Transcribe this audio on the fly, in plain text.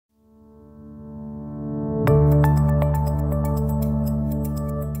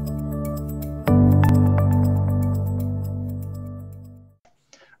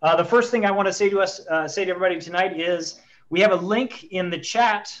The first thing I want to say to everybody tonight is we have a link in the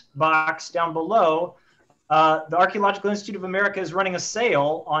chat box down below. The Archaeological Institute of America is running a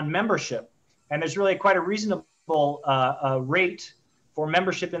sale on membership, and there's really quite a reasonable rate for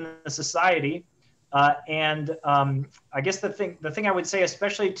membership in the society. I guess the thing I would say,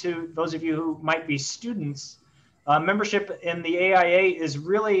 especially to those of you who might be students, membership in the AIA is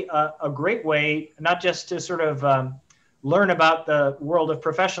really a great way, not just to sort of learn about the world of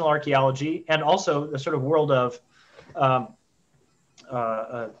professional archaeology and also the sort of world of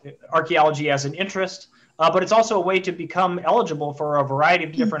archaeology as an interest, but it's also a way to become eligible for a variety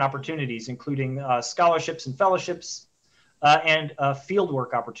of different opportunities, including scholarships and fellowships and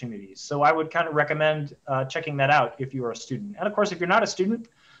fieldwork opportunities. So I would kind of recommend checking that out if you are a student. And of course, if you're not a student,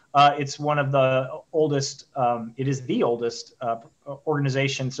 it's one of the oldest, it is the oldest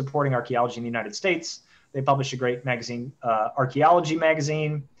organization supporting archaeology in the United States. They publish a great magazine, Archaeology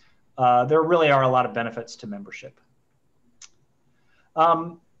Magazine. There really are a lot of benefits to membership.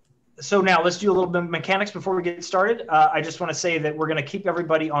 So now let's do a little bit of mechanics before we get started. I just want to say that we're going to keep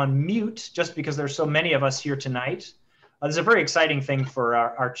everybody on mute just because there's so many of us here tonight. This is a very exciting thing for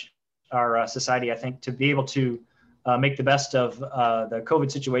our society, I think, to be able to make the best of the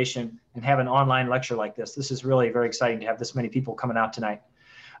COVID situation and have an online lecture like this. This is really very exciting to have this many people coming out tonight.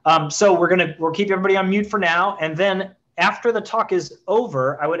 So we'll keep everybody on mute for now. And then after the talk is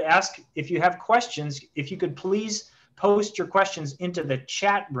over, I would ask if you have questions, if you could please post your questions into the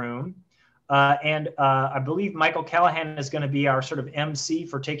chat room. I believe Michael Callahan is going to be our sort of MC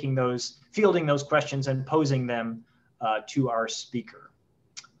for fielding those questions and posing them to our speaker.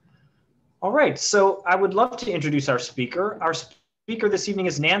 All right, so I would love to introduce our speaker. Our speaker this evening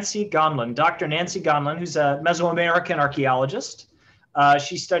is Nancy Gonlin, Dr. Nancy Gonlin, who's a Mesoamerican archaeologist.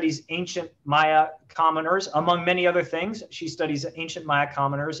 She studies ancient Maya commoners, among many other things. She studies ancient Maya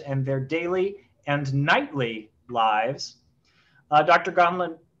commoners and their daily and nightly lives. Dr.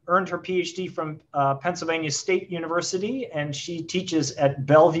 Gonlin earned her PhD from Pennsylvania State University, and she teaches at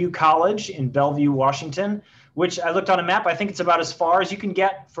Bellevue College in Bellevue, Washington, which I looked on a map. I think it's about as far as you can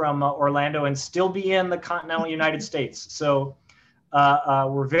get from Orlando and still be in the continental United States. So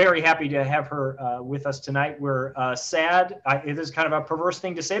we're very happy to have her with us tonight. We're sad. It is kind of a perverse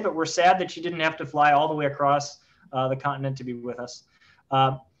thing to say, but we're sad that she didn't have to fly all the way across the continent to be with us.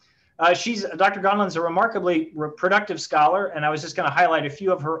 Dr. Gonlin's a remarkably productive scholar, and I was just going to highlight a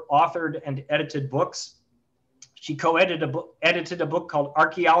few of her authored and edited books. She edited a book called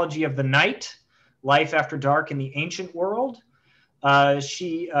Archaeology of the Night, Life After Dark in the Ancient World.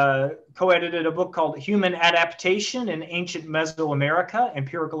 She co-edited a book called Human Adaptation in Ancient Mesoamerica,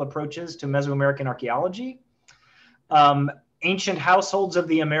 Empirical Approaches to Mesoamerican Archaeology. Ancient Households of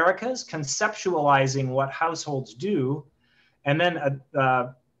the Americas, Conceptualizing What Households Do. And then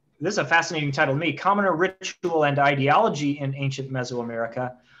this is a fascinating title to me, Commoner Ritual and Ideology in Ancient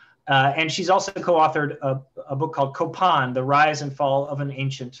Mesoamerica. And she's also co-authored a book called Copan, The Rise and Fall of an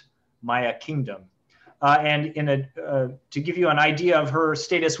Ancient Maya Kingdom. And to give you an idea of her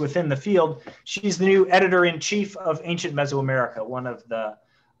status within the field, she's the new editor-in-chief of Ancient Mesoamerica, one of the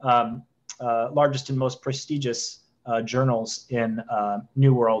largest and most prestigious journals in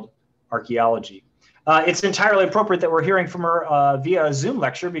New World archaeology. It's entirely appropriate that we're hearing from her via a Zoom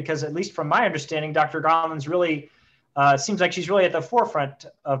lecture because, at least from my understanding, Dr. Gonlin's really, seems like she's really at the forefront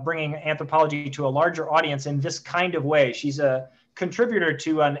of bringing anthropology to a larger audience in this kind of way. She's a contributor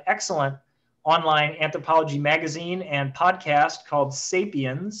to an excellent online anthropology magazine and podcast called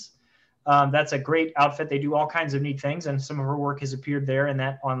Sapiens. That's a great outfit. They do all kinds of neat things, and some of her work has appeared there in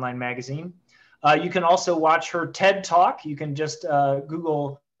that online magazine. You can also watch her TED Talk. You can just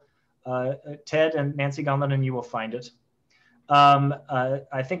Google TED and Nancy Gonlin and you will find it.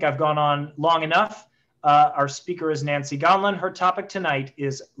 I think I've gone on long enough. Our speaker is Nancy Gonlin. Her topic tonight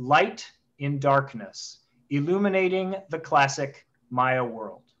is Light in Darkness, Illuminating the Classic Maya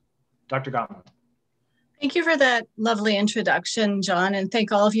World. Dr. Gonlin. Thank you for that lovely introduction, John, and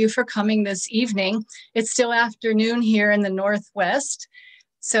thank all of you for coming this evening. It's still afternoon here in the Northwest,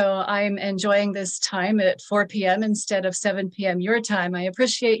 so I'm enjoying this time at 4 p.m. instead of 7 p.m. your time. I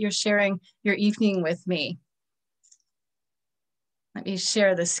appreciate your sharing your evening with me. Let me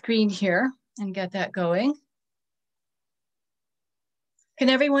share the screen here and get that going. Can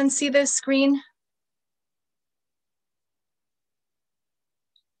everyone see this screen?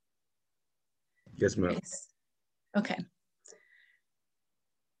 Yes, ma'am. Nice. Okay.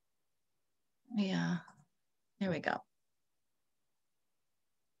 Yeah, there we go.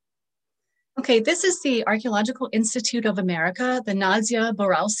 Okay, this is the Archaeological Institute of America, the Nadia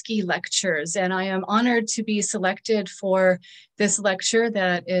Borowski Lectures, and I am honored to be selected for this lecture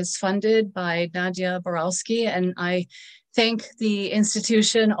that is funded by Nadia Borowski, and I thank the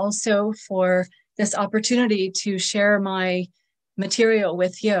institution also for this opportunity to share my material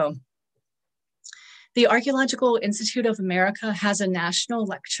with you. The Archaeological Institute of America has a national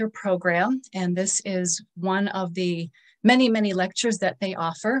lecture program, and this is one of the many, many lectures that they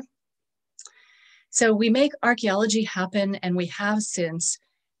offer. So we make archaeology happen, and we have since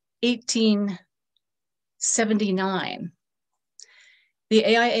 1879. The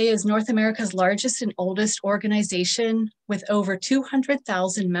AIA is North America's largest and oldest organization with over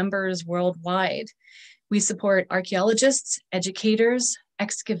 200,000 members worldwide. We support archaeologists, educators,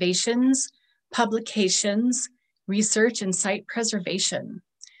 excavations, publications, research, and site preservation.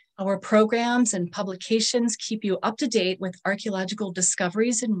 Our programs and publications keep you up to date with archaeological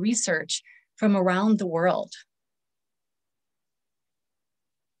discoveries and research from around the world.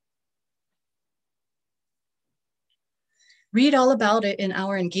 Read all about it in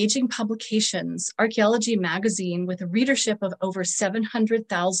our engaging publications. Archaeology Magazine, with a readership of over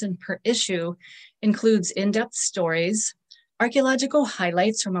 700,000 per issue, includes in-depth stories, archaeological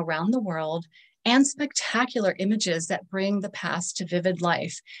highlights from around the world, and spectacular images that bring the past to vivid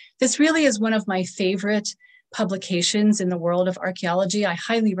life. This really is one of my favorite publications in the world of archaeology. I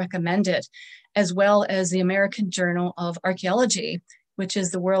highly recommend it, as well as the American Journal of Archaeology, which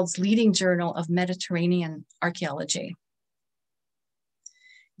is the world's leading journal of Mediterranean archaeology.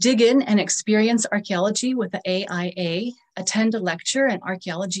 Dig in and experience archaeology with the AIA, attend a lecture, an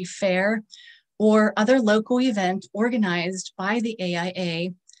archaeology fair, or other local event organized by the AIA,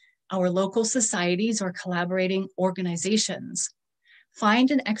 our local societies or collaborating organizations.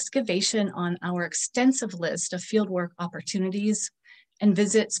 Find an excavation on our extensive list of fieldwork opportunities and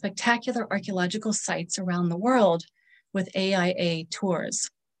visit spectacular archaeological sites around the world with AIA tours.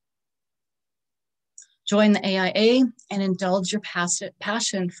 Join the AIA and indulge your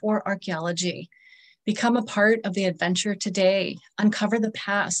passion for archaeology. Become a part of the adventure today, uncover the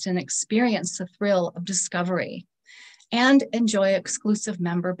past and experience the thrill of discovery, and enjoy exclusive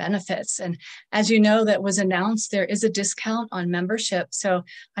member benefits. And as you know, that was announced, there is a discount on membership. So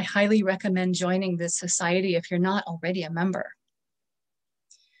I highly recommend joining this society if you're not already a member.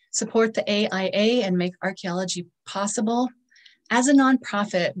 Support the AIA and make archaeology possible. As a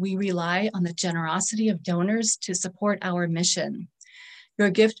nonprofit, we rely on the generosity of donors to support our mission. Your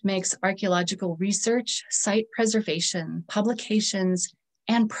gift makes archaeological research, site preservation, publications,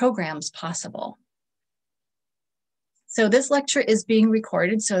 and programs possible. So this lecture is being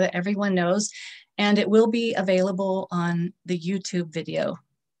recorded so that everyone knows, and it will be available on the YouTube video.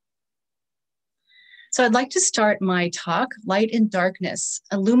 So I'd like to start my talk, Light and Darkness,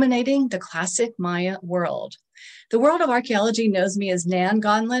 Illuminating the Classic Maya World. The world of archaeology knows me as Nan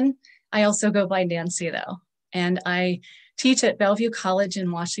Gonlin. I also go by Nancy though, and I teach at Bellevue College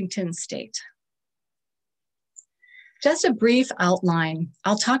in Washington State. Just a brief outline.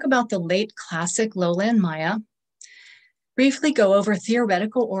 I'll talk about the late classic lowland Maya, briefly go over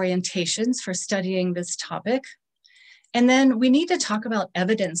theoretical orientations for studying this topic, and then we need to talk about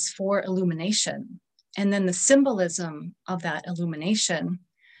evidence for illumination, and then the symbolism of that illumination.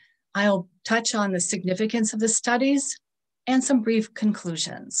 I'll touch on the significance of the studies and some brief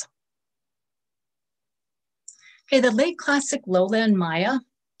conclusions. Okay, the late classic lowland Maya.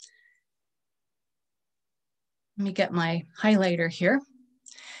 Let me get my highlighter here.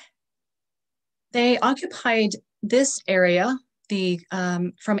 They occupied this area,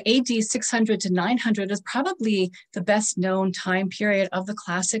 from AD 600 to 900 is probably the best known time period of the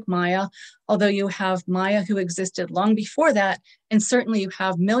classic Maya, although you have Maya who existed long before that, and certainly you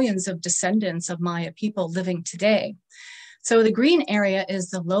have millions of descendants of Maya people living today. So the green area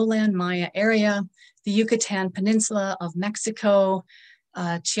is the lowland Maya area, the Yucatan Peninsula of Mexico,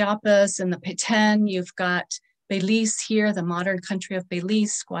 Chiapas and the Petén. You've got Belize here, the modern country of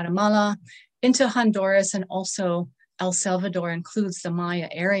Belize, Guatemala, into Honduras, and also El Salvador includes the Maya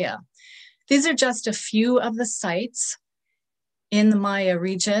area. These are just a few of the sites in the Maya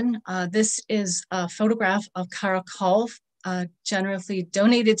region. This is a photograph of Caracol, generously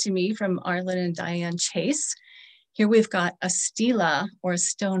donated to me from Arlen and Diane Chase. Here we've got a stela, or a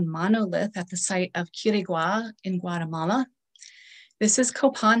stone monolith, at the site of Quirigua in Guatemala. This is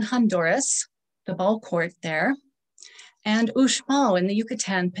Copan, Honduras, the ball court there, and Uxmal in the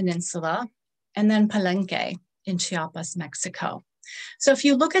Yucatan Peninsula, and then Palenque in Chiapas, Mexico. So if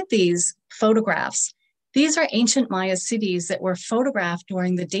you look at these photographs, these are ancient Maya cities that were photographed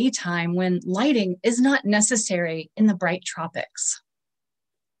during the daytime when lighting is not necessary in the bright tropics.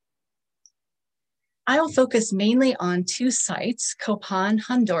 I'll focus mainly on two sites, Copan,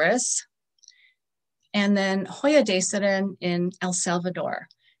 Honduras, and then Joya de Cerén in El Salvador.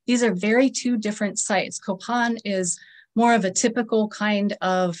 These are two different sites. Copan is more of a typical kind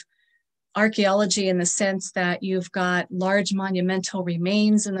of archaeology in the sense that you've got large monumental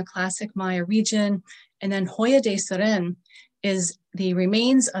remains in the classic Maya region. And then Joya de Cerén is the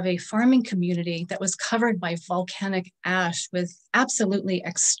remains of a farming community that was covered by volcanic ash with absolutely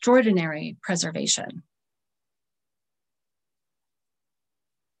extraordinary preservation.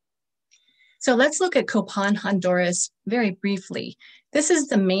 So let's look at Copan, Honduras very briefly. This is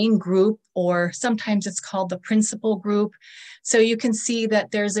the main group, or sometimes it's called the principal group. So you can see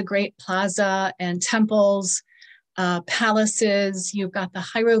that there's a great plaza and temples, palaces. You've got the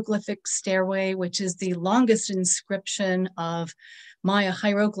hieroglyphic stairway, which is the longest inscription of Maya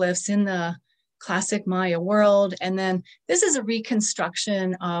hieroglyphs in the classic Maya world. And then this is a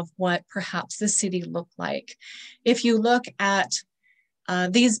reconstruction of what perhaps the city looked like. If you look at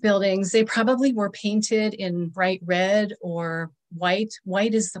these buildings, they probably were painted in bright red or white.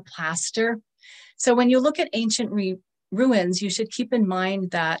 White is the plaster. So when you look at ancient ruins, you should keep in mind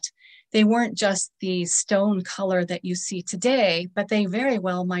that they weren't just the stone color that you see today, but they very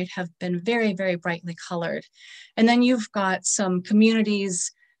well might have been very, very brightly colored. And then you've got some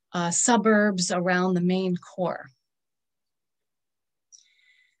communities, suburbs around the main core.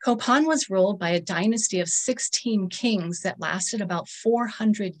 Copan was ruled by a dynasty of 16 kings that lasted about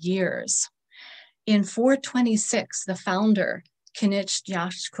 400 years. In 426, the founder, Kinich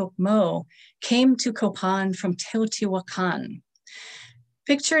Yaxcochmo, came to Copan from Teotihuacan.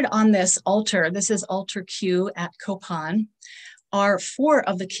 Pictured on this altar, this is altar Q at Copan, are 4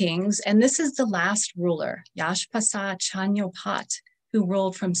 of the kings, and this is the last ruler, Yaxpasa Chanyopat, who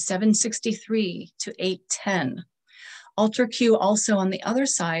ruled from 763 to 810. Altar Q also on the other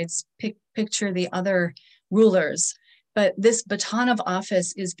sides picture the other rulers, but this baton of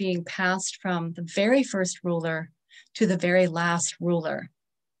office is being passed from the very first ruler to the very last ruler.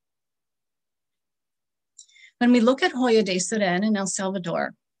 When we look at Joya de Cerén in El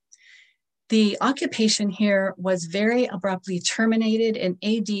Salvador, the occupation here was very abruptly terminated in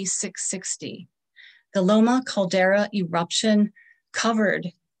AD 660. The Loma Caldera eruption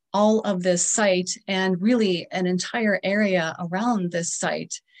covered all of this site and really an entire area around this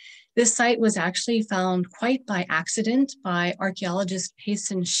site. This site was actually found quite by accident by archaeologist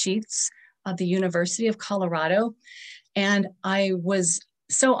Payson Sheets of the University of Colorado. And I was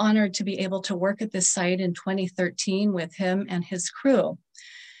so honored to be able to work at this site in 2013 with him and his crew.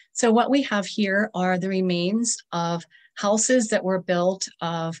 So what we have here are the remains of houses that were built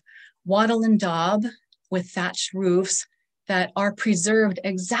of wattle and daub with thatched roofs that are preserved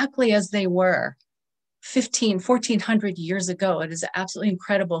exactly as they were 1,400 years ago. It is absolutely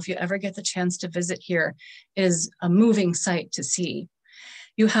incredible. If you ever get the chance to visit here, it is a moving sight to see.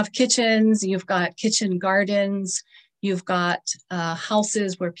 You have kitchens, you've got kitchen gardens, you've got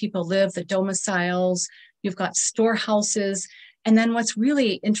houses where people live, the domiciles, you've got storehouses. And then what's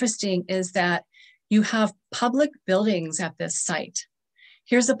really interesting is that you have public buildings at this site.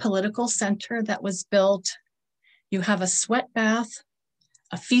 Here's a political center that was built. You have a sweat bath,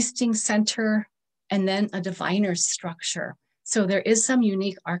 a feasting center, and then a diviner's structure. So there is some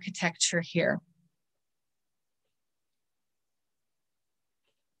unique architecture here.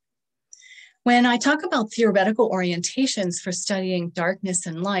 When I talk about theoretical orientations for studying darkness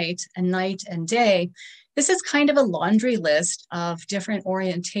and light and night and day, this is kind of a laundry list of different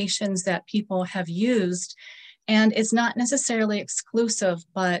orientations that people have used. And it's not necessarily exclusive,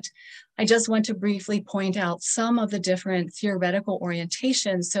 but I just want to briefly point out some of the different theoretical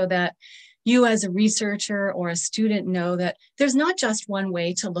orientations so that you as a researcher or a student know that there's not just one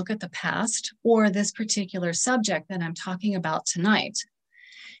way to look at the past or this particular subject that I'm talking about tonight.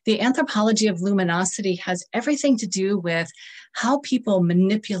 The anthropology of luminosity has everything to do with how people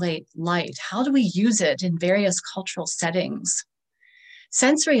manipulate light. How do we use it in various cultural settings?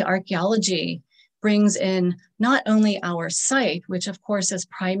 Sensory archaeology brings in not only our sight, which of course as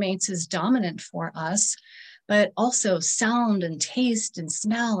primates is dominant for us, but also sound and taste and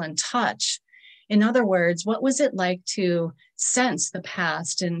smell and touch. In other words, what was it like to sense the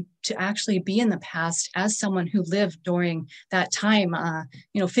past and to actually be in the past as someone who lived during that time,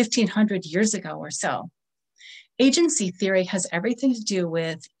 1,500 years ago or so? Agency theory has everything to do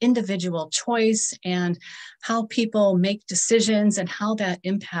with individual choice and how people make decisions and how that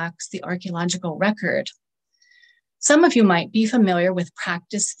impacts the archaeological record. Some of you might be familiar with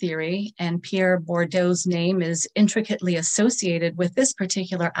practice theory, and Pierre Bourdieu's name is intricately associated with this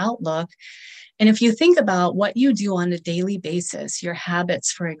particular outlook. And if you think about what you do on a daily basis, your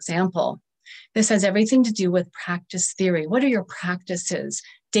habits, for example, This has everything to do with practice theory. What are your practices,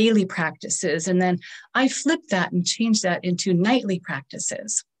 daily practices? And then I flipped that and changed that into nightly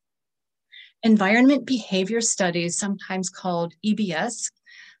practices. Environment behavior studies, sometimes called EBS,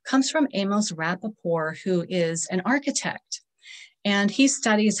 comes from Amos Rappaport, who is an architect. And he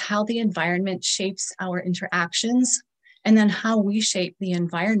studies how the environment shapes our interactions and then how we shape the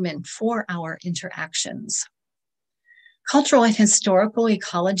environment for our interactions. Cultural and historical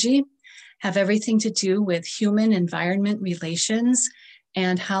ecology have everything to do with human-environment relations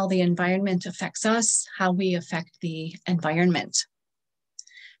and how the environment affects us, how we affect the environment.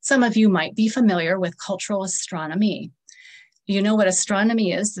 Some of you might be familiar with cultural astronomy. You know what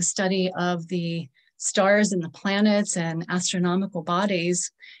astronomy is, the study of the stars and the planets and astronomical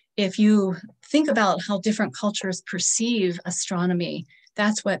bodies. If you think about how different cultures perceive astronomy,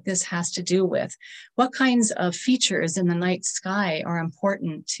 that's what this has to do with. What kinds of features in the night sky are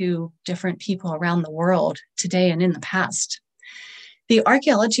important to different people around the world today and in the past? The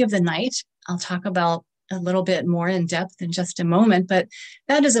archaeology of the night, I'll talk about a little bit more in depth in just a moment, but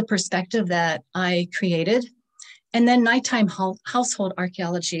that is a perspective that I created. And then nighttime household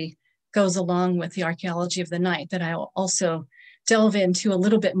archaeology goes along with the archaeology of the night that I will also delve into a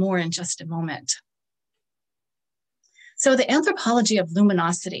little bit more in just a moment. So the anthropology of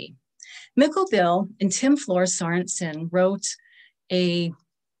luminosity. Mikkel, Bille, and Flor Sørensen wrote an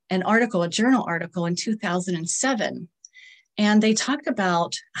article, a journal article in 2007. And they talked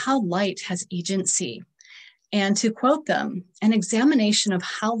about how light has agency. And to quote them, an examination of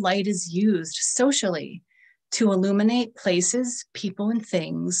how light is used socially to illuminate places, people, and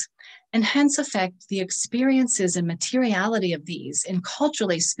things, and hence affect the experiences and materiality of these in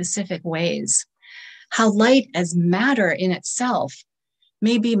culturally specific ways. How light as matter in itself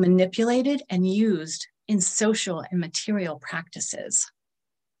may be manipulated and used in social and material practices.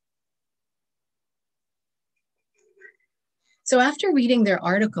 So after reading their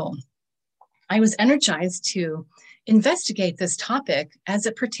article, I was energized to investigate this topic as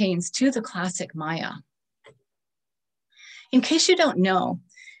it pertains to the classic Maya. In case you don't know,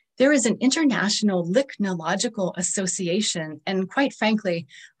 there is an international lychnological association, and quite frankly,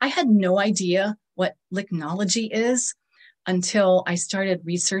 I had no idea what lychnology is until I started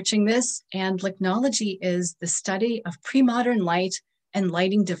researching this, and lychnology is the study of pre-modern light and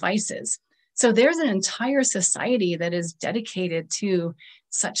lighting devices. So there's an entire society that is dedicated to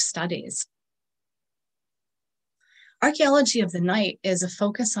such studies. Archaeology of the night is a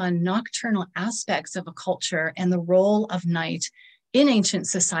focus on nocturnal aspects of a culture and the role of night in ancient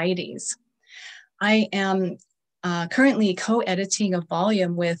societies. I am currently co-editing a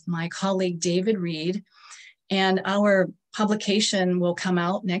volume with my colleague David Reed, and our publication will come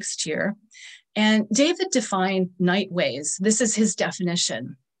out next year. And David defined night ways. This is his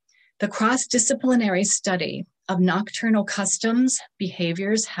definition: the cross-disciplinary study of nocturnal customs,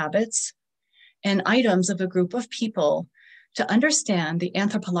 behaviors, habits, and items of a group of people to understand the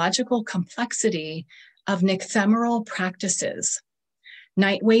anthropological complexity of nocturnal practices.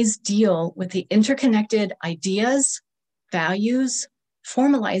 Nightways deal with the interconnected ideas, values,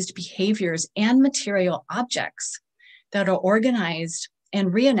 formalized behaviors, and material objects that are organized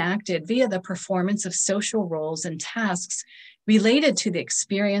and reenacted via the performance of social roles and tasks related to the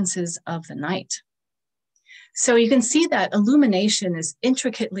experiences of the night. So you can see that illumination is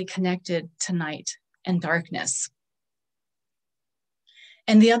intricately connected to night and darkness.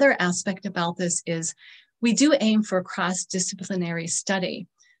 And the other aspect about this is we do aim for cross-disciplinary study.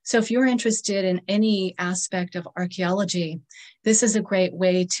 So if you're interested in any aspect of archaeology, this is a great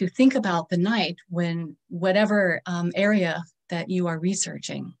way to think about the night when whatever area that you are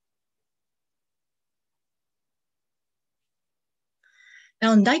researching.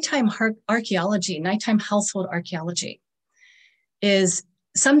 Now, nighttime archaeology, nighttime household archaeology is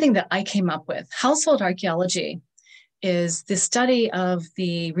something that I came up with. Household archaeology is the study of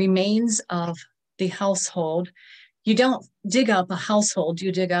the remains of the household. You don't dig up a household,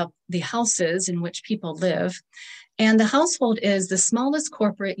 you dig up the houses in which people live. And the household is the smallest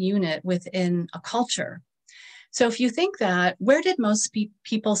corporate unit within a culture. So if you think that, where did most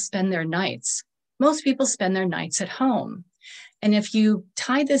people spend their nights? Most people spend their nights at home. And if you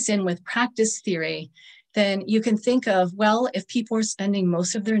tie this in with practice theory, then you can think of, well, if people are spending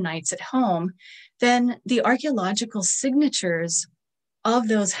most of their nights at home, then the archaeological signatures of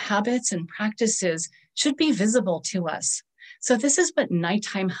those habits and practices should be visible to us. So this is what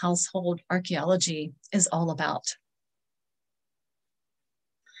nighttime household archaeology is all about.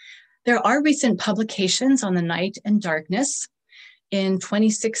 There are recent publications on the night and darkness. In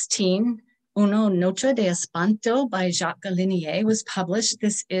 2016, Una Noche de Espanto by Jacques Galinier was published.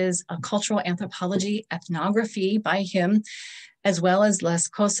 This is a cultural anthropology ethnography by him, as well as Las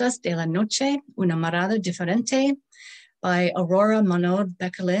Cosas de la Noche, Una Mirada Diferente by Aurora Monod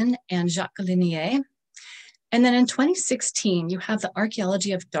Beckelin and Jacques Galinier. And then in 2016, you have the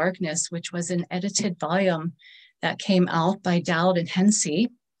Archaeology of Darkness, which was an edited volume that came out by Dowd and Hensey.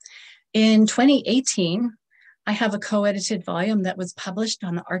 In 2018, I have a co-edited volume that was published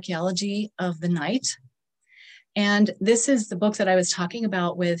on the Archaeology of the Night. And this is the book that I was talking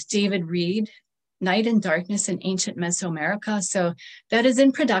about with David Reed, Night and Darkness in Ancient Mesoamerica. So that is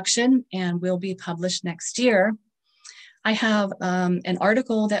in production and will be published next year. I have an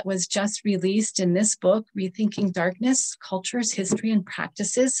article that was just released in this book, Rethinking Darkness, Cultures, History, and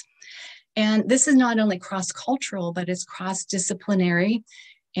Practices. And this is not only cross-cultural, but it's cross-disciplinary.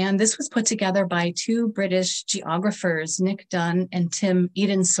 And this was put together by two British geographers, Nick Dunn and Tim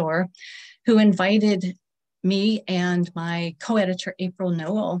Edensor, who invited me and my co-editor, April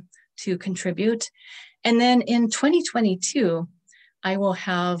Noel, to contribute. And then in 2022, I will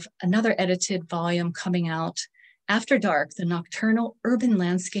have another edited volume coming out, After Dark, the Nocturnal Urban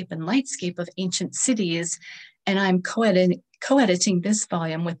Landscape and Lightscape of Ancient Cities. And I'm co-editing this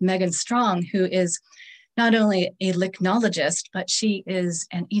volume with Megan Strong, who is not only a lychnologist, but she is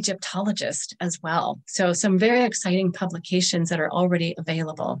an Egyptologist as well. So some very exciting publications that are already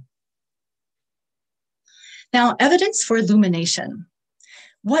available. Now, evidence for illumination.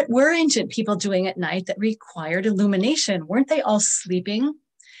 What were ancient people doing at night that required illumination? Weren't they all sleeping?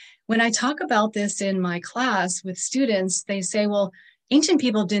 When I talk about this in my class with students, they say, well, ancient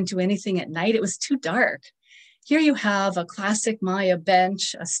people didn't do anything at night. It was too dark. Here you have a classic Maya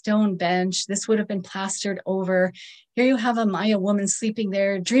bench, a stone bench. This would have been plastered over. Here you have a Maya woman sleeping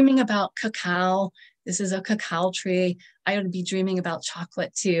there, dreaming about cacao. This is a cacao tree. I would be dreaming about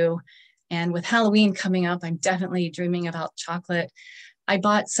chocolate too. And with Halloween coming up, I'm definitely dreaming about chocolate. I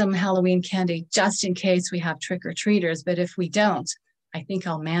bought some Halloween candy just in case we have trick-or-treaters, but if we don't, I think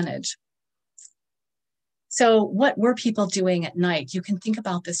I'll manage. So what were people doing at night? You can think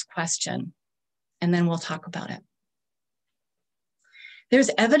about this question, and then we'll talk about it. There's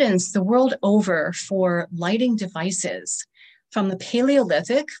evidence the world over for lighting devices. From the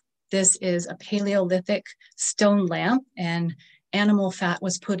Paleolithic, this is a Paleolithic stone lamp, and animal fat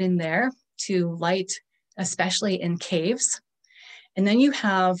was put in there to light, especially in caves. And then you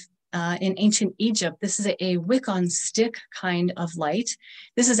have, in ancient Egypt, this is a wick on stick kind of light.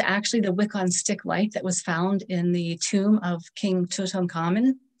 This is actually the wick on stick light that was found in the tomb of King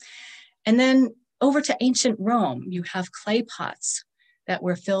Tutankhamun. And then over to ancient Rome, you have clay pots that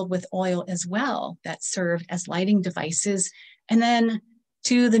were filled with oil as well that served as lighting devices. And then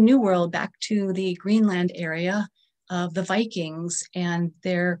to the New World, back to the Greenland area of the Vikings and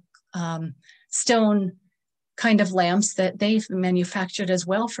their stone kind of lamps that they've manufactured as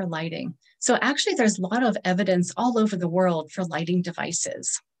well for lighting. So actually there's a lot of evidence all over the world for lighting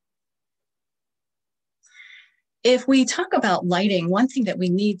devices. If we talk about lighting, one thing that we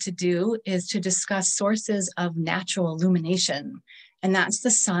need to do is to discuss sources of natural illumination, and that's the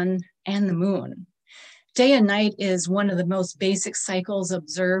sun and the moon. Day and night is one of the most basic cycles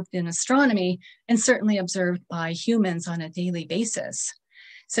observed in astronomy and certainly observed by humans on a daily basis.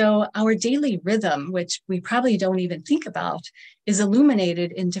 So our daily rhythm, which we probably don't even think about, is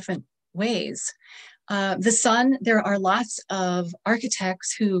illuminated in different ways. The sun, there are lots of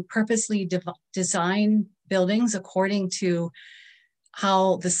architects who purposely design buildings according to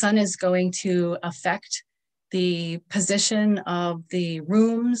how the sun is going to affect the position of the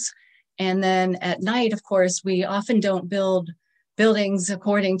rooms. And then at night, of course, we often don't build buildings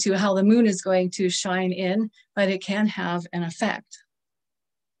according to how the moon is going to shine in, but it can have an effect.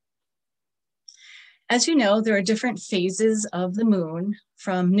 As you know, there are different phases of the moon,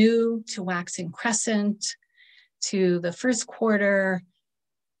 from new to waxing crescent, to the first quarter,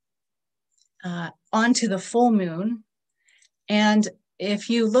 onto the full moon. And if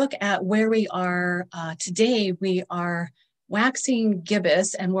you look at where we are today, we are waxing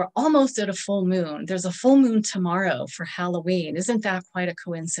gibbous and we're almost at a full moon. There's a full moon tomorrow for Halloween. Isn't that quite a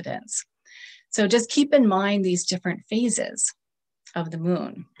coincidence? So just keep in mind these different phases of the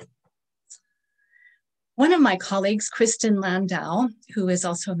moon. One of my colleagues, Kristen Landau, who is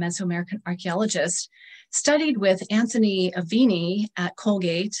also a Mesoamerican archaeologist, studied with Anthony Avini at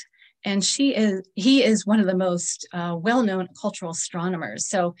Colgate, and he is one of the most well-known cultural astronomers.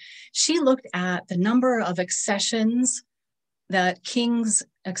 So she looked at the number of accessions that kings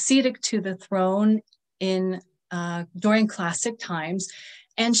acceded to the throne in during classic times,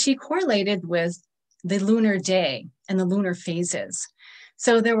 and she correlated with the lunar day and the lunar phases.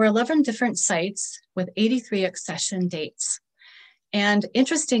 So there were 11 different sites with 83 accession dates. And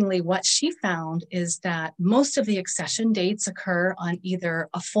interestingly, what she found is that most of the accession dates occur on either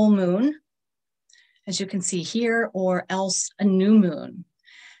a full moon, as you can see here, or else a new moon.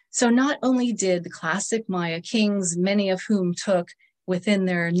 So not only did the classic Maya kings, many of whom took within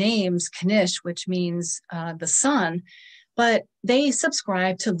their names Kanish, which means the sun, but they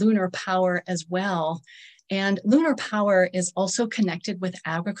subscribed to lunar power as well. And lunar power is also connected with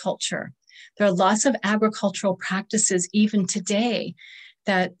agriculture. There are lots of agricultural practices even today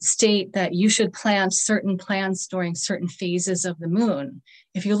that state that you should plant certain plants during certain phases of the moon.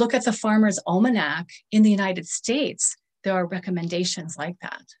 If you look at the Farmer's Almanac in the United States, there are recommendations like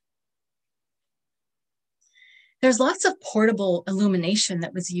that. There's lots of portable illumination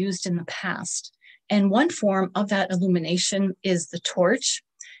that was used in the past. And one form of that illumination is the torch,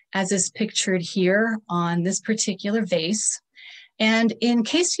 as is pictured here on this particular vase. And in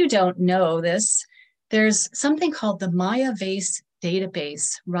case you don't know this, there's something called the Maya Vase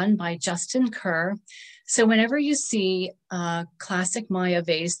Database run by Justin Kerr. So whenever you see a classic Maya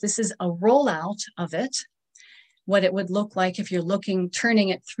vase, this is a rollout of it, what it would look like if you're turning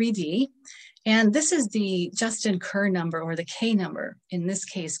it 3D. And this is the Justin Kerr number, or the K number, in this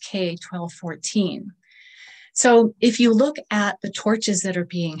case, K1214. So if you look at the torches that are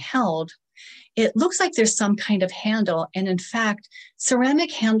being held, it looks like there's some kind of handle. And in fact,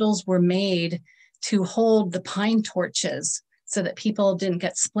 ceramic handles were made to hold the pine torches so that people didn't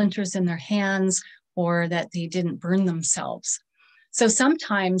get splinters in their hands or that they didn't burn themselves. So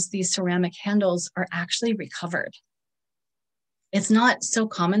sometimes these ceramic handles are actually recovered. It's not so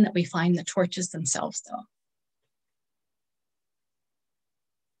common that we find the torches themselves, though.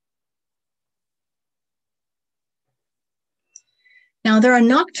 Now, there are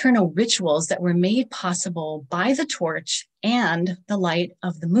nocturnal rituals that were made possible by the torch and the light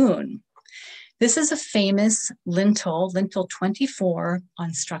of the moon. This is a famous lintel 24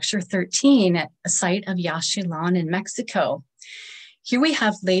 on structure 13 at a site of Yaxchilan in Mexico. Here we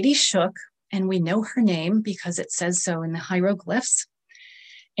have Lady Shook, and we know her name because it says so in the hieroglyphs.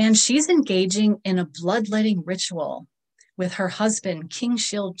 And she's engaging in a bloodletting ritual with her husband, King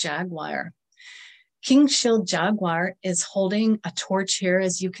Shield Jaguar. King Shield Jaguar is holding a torch here,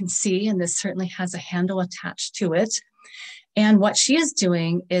 as you can see, and this certainly has a handle attached to it. And what she is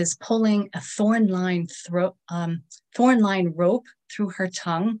doing is pulling a thorn line rope through her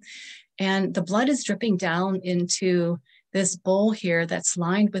tongue, and the blood is dripping down into this bowl here that's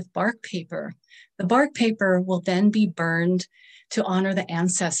lined with bark paper. The bark paper will then be burned to honor the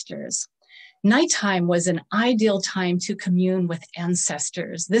ancestors. Nighttime was an ideal time to commune with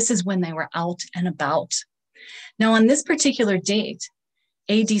ancestors. This is when they were out and about. Now, on this particular date,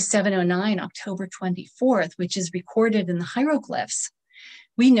 AD 709, October 24th, which is recorded in the hieroglyphs,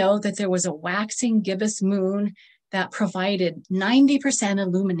 we know that there was a waxing gibbous moon that provided 90%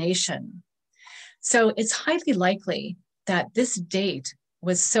 illumination. So it's highly likely that this date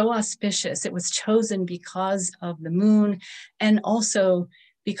was so auspicious. It was chosen because of the moon and also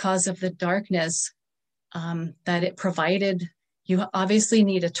because of the darkness that it provided. You obviously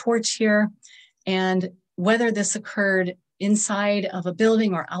need a torch here, and whether this occurred inside of a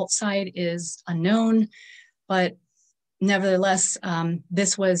building or outside is unknown, but nevertheless,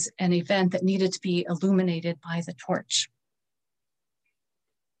 this was an event that needed to be illuminated by the torch.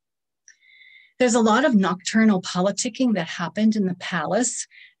 There's a lot of nocturnal politicking that happened in the palace,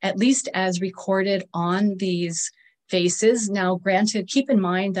 at least as recorded on these vases. Now, granted, keep in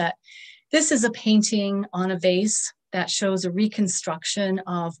mind that this is a painting on a vase that shows a reconstruction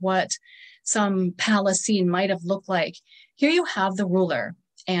of what some palace scene might have looked like. Here you have the ruler,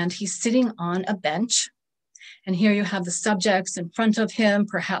 and he's sitting on a bench. And here you have the subjects in front of him.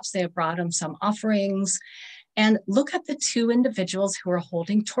 Perhaps they have brought him some offerings. And look at the two individuals who are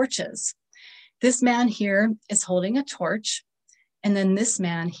holding torches. This man here is holding a torch, and then this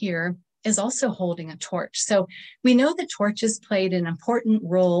man here is also holding a torch. So we know that torches played an important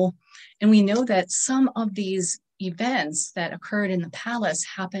role, and we know that some of these events that occurred in the palace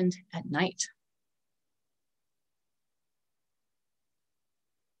happened at night.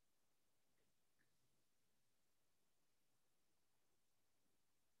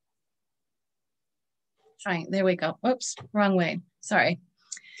 There we go. Oops, wrong way. Sorry.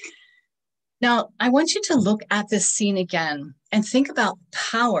 Now, I want you to look at this scene again and think about the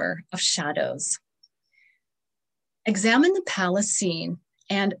power of shadows. Examine the palace scene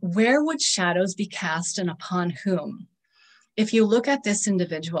and where would shadows be cast and upon whom? If you look at this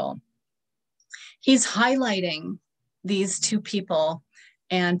individual, he's highlighting these two people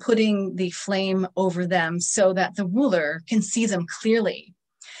and putting the flame over them so that the ruler can see them clearly.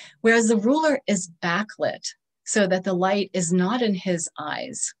 Whereas the ruler is backlit so that the light is not in his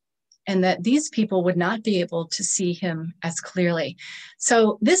eyes, and that these people would not be able to see him as clearly.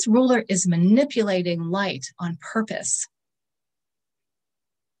 So this ruler is manipulating light on purpose.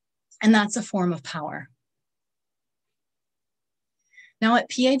 And that's a form of power. Now at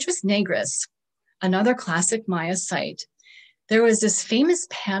Piedras Negras, another classic Maya site, there was this famous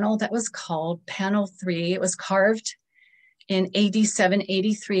panel that was called Panel 3. It was carved in AD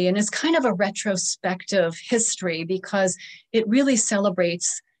 783, and it's kind of a retrospective history because it really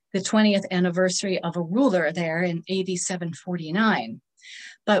celebrates the 20th anniversary of a ruler there in AD 749.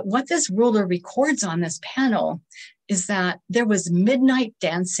 But what this ruler records on this panel is that there was midnight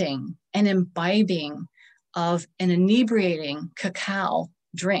dancing and imbibing of an inebriating cacao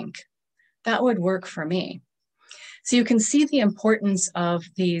drink. That would work for me. So you can see the importance of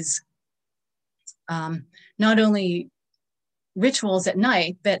these not only rituals at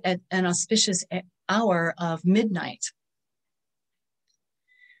night, but at an auspicious hour of midnight.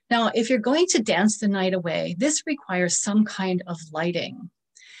 Now, if you're going to dance the night away, this requires some kind of lighting.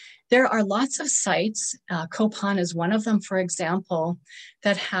 There are lots of sites, Copan is one of them, for example,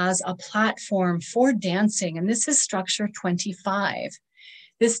 that has a platform for dancing, and this is structure 25.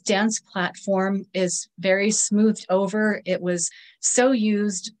 This dance platform is very smoothed over. It was so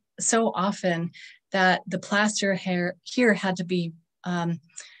used so often that the plaster here had to be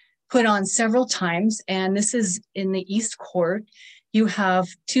put on several times, and this is in the East Court. You have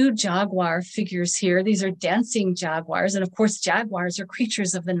two jaguar figures here. These are dancing jaguars. And of course, jaguars are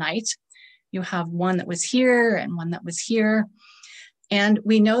creatures of the night. You have one that was here and one that was here. And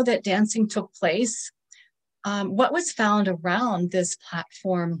we know that dancing took place. What was found around this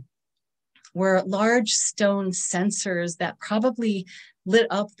platform were large stone censers that probably lit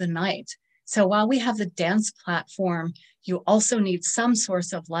up the night. So while we have the dance platform, you also need some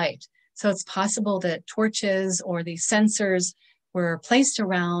source of light. So it's possible that torches or the censers were placed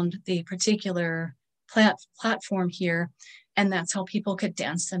around the particular platform here, and that's how people could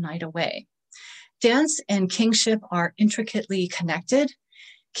dance the night away. Dance and kingship are intricately connected.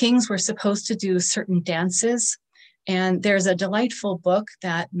 Kings were supposed to do certain dances, and there's a delightful book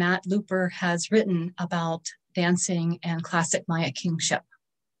that Matt Looper has written about dancing and classic Maya kingship.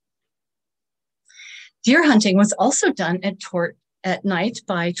 Deer hunting was also done at night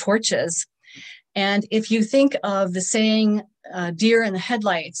by torches. And if you think of the saying, deer in the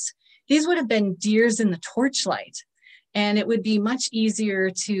headlights, these would have been deers in the torchlight. And it would be much easier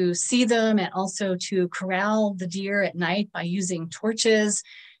to see them and also to corral the deer at night by using torches.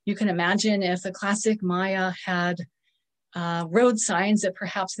 You can imagine if the classic Maya had road signs that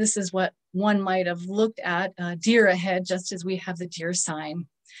perhaps this is what one might have looked at, deer ahead, just as we have the deer sign.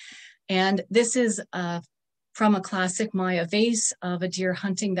 And this is from a classic Maya vase of a deer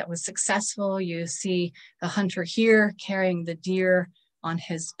hunting that was successful. You see the hunter here carrying the deer on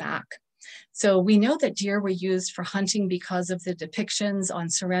his back. So we know that deer were used for hunting because of the depictions on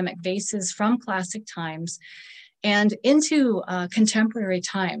ceramic vases from classic times and into contemporary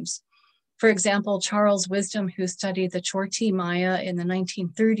times. For example, Charles Wisdom, who studied the Chorti Maya in the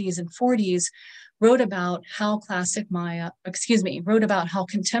 1930s and 40s, wrote about how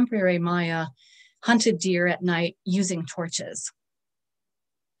contemporary Maya hunted deer at night using torches.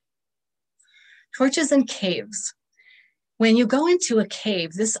 Torches and caves. When you go into a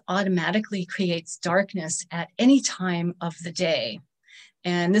cave, this automatically creates darkness at any time of the day.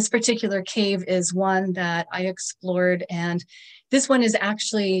 And this particular cave is one that I explored, and this one is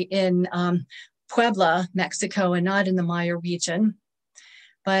actually in Puebla, Mexico, and not in the Maya region.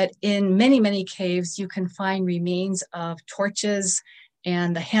 But in many, many caves, you can find remains of torches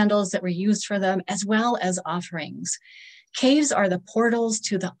and the handles that were used for them, as well as offerings. Caves are the portals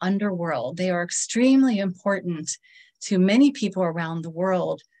to the underworld. They are extremely important to many people around the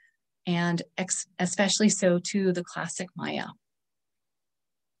world, and especially so to the classic Maya.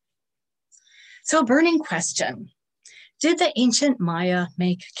 So a burning question: did the ancient Maya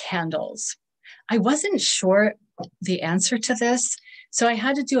make candles? I wasn't sure the answer to this, so I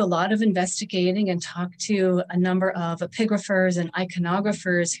had to do a lot of investigating and talk to a number of epigraphers and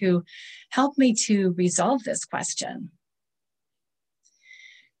iconographers who helped me to resolve this question.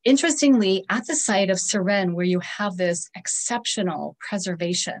 Interestingly, at the site of Cerén, where you have this exceptional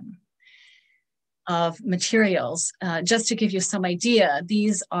preservation of materials, just to give you some idea,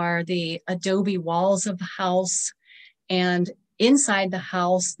 these are the adobe walls of the house. And inside the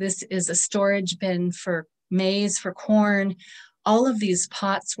house, this is a storage bin for maize, for corn. All of these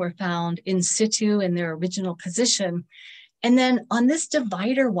pots were found in situ in their original position. And then on this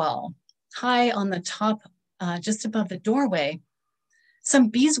divider wall, high on the top, just above the doorway, some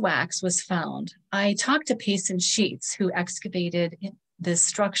beeswax was found. I talked to Payson Sheets, who excavated this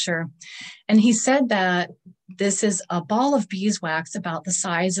structure, and he said that this is a ball of beeswax about the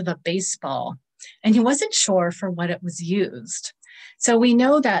size of a baseball, and he wasn't sure for what it was used. So we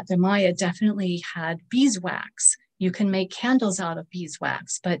know that the Maya definitely had beeswax. You can make candles out of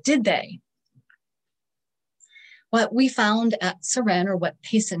beeswax, but did they? What we found at Cerén, or what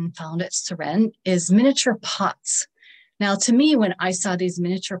Payson found at Cerén, is miniature pots. Now, to me, when I saw these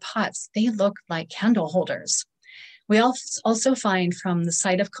miniature pots, they looked like candle holders. We also find from the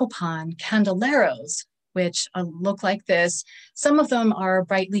site of Copan candeleros, which look like this. Some of them are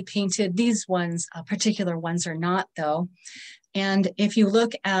brightly painted. These ones, particular ones, are not, though. And if you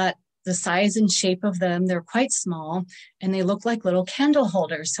look at the size and shape of them, they're quite small, and they look like little candle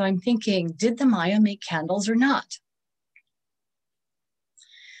holders. So I'm thinking, did the Maya make candles or not?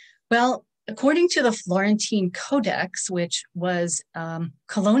 Well, according to the Florentine Codex, which was a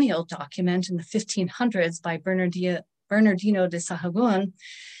colonial document in the 1500s by Bernardino de Sahagún,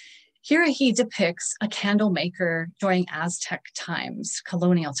 here he depicts a candle maker during Aztec times,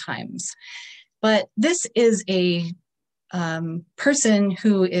 colonial times. But this is a person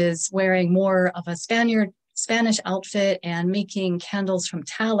who is wearing more of a Spanish outfit and making candles from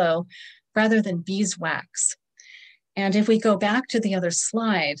tallow rather than beeswax. And if we go back to the other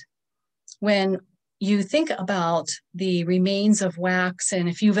slide, when you think about the remains of wax, and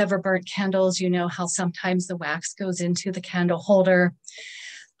if you've ever burnt candles, you know how sometimes the wax goes into the candle holder.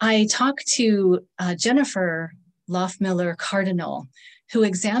 I talked to Jennifer Loffmiller Cardinal, who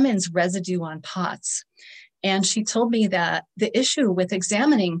examines residue on pots. And she told me that the issue with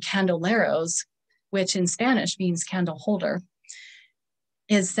examining candeleros, which in Spanish means candle holder,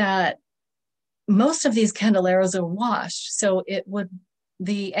 is that most of these candeleros are washed. So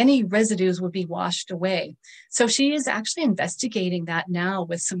any residues would be washed away. So she is actually investigating that now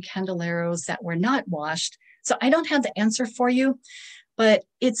with some candeleros that were not washed. So I don't have the answer for you, but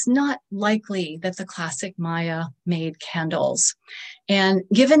it's not likely that the classic Maya made candles. And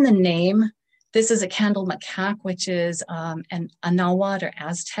given the name, this is a candle macaque, which is a Nahuatl or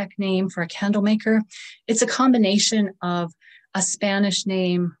Aztec name for a candle maker. It's a combination of a Spanish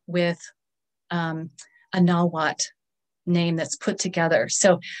name with a Nahuatl name that's put together.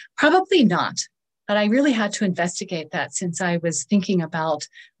 So probably not, but I really had to investigate that since I was thinking about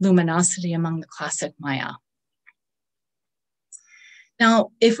luminosity among the classic Maya. Now,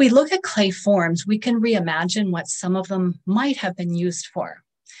 if we look at clay forms, we can reimagine what some of them might have been used for.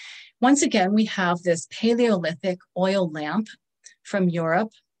 Once again, we have this Paleolithic oil lamp from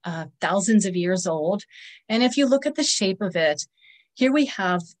Europe, thousands of years old. And if you look at the shape of it, here we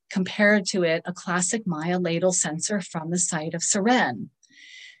have compared to it a classic Maya ladle censer from the site of Cerén.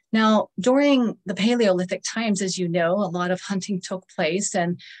 Now, during the Paleolithic times, as you know, a lot of hunting took place,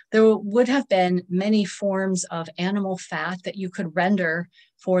 and there would have been many forms of animal fat that you could render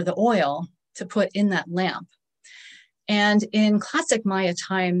for the oil to put in that lamp. And in classic Maya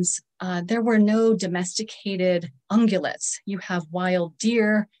times, there were no domesticated ungulates. You have wild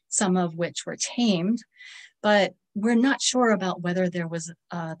deer, some of which were tamed, but we're not sure about whether there was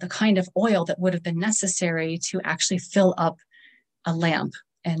the kind of oil that would have been necessary to actually fill up a lamp,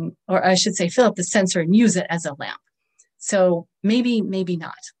 or I should say fill up the censer and use it as a lamp. So maybe, maybe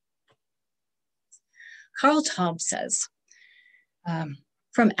not. Carl Taub says,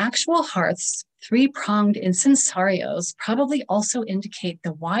 from actual hearths, three-pronged incensarios probably also indicate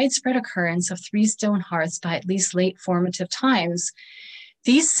the widespread occurrence of three-stone hearths by at least late formative times.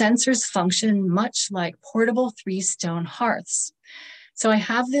 These censers function much like portable three-stone hearths. So I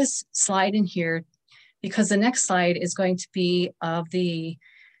have this slide in here because the next slide is going to be of the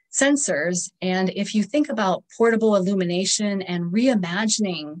censers. And if you think about portable illumination and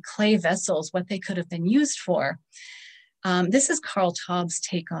reimagining clay vessels, what they could have been used for, this is Carl Taub's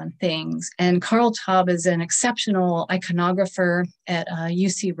take on things. And Carl Taub is an exceptional iconographer at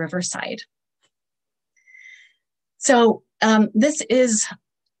UC Riverside. So this is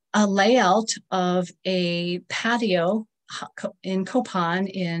a layout of a patio in Copan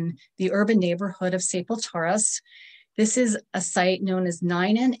in the urban neighborhood of Sepulturas. This is a site known as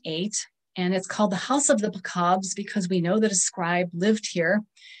 9 and 8, and it's called the House of the Bacabs because we know that a scribe lived here.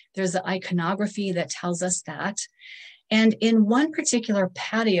 There's an iconography that tells us that. And in one particular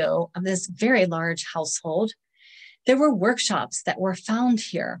patio of this very large household, there were workshops that were found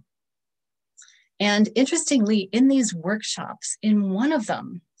here. And interestingly, in these workshops, in one of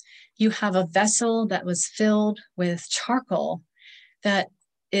them, you have a vessel that was filled with charcoal that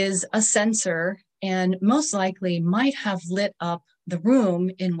is a censer and most likely might have lit up the room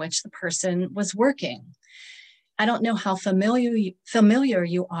in which the person was working. I don't know how familiar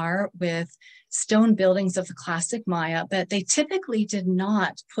you are with stone buildings of the classic Maya, but they typically did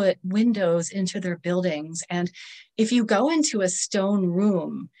not put windows into their buildings. And if you go into a stone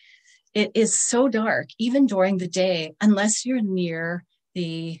room, it is so dark, even during the day, unless you're near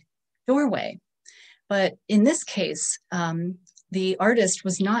the doorway. But in this case, the artist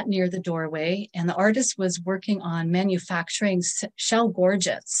was not near the doorway, and the artist was working on manufacturing shell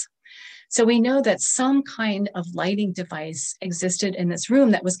gorgets. So we know that some kind of lighting device existed in this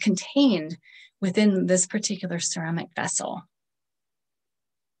room that was contained within this particular ceramic vessel.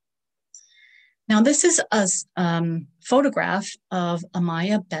 Now, this is a photograph of a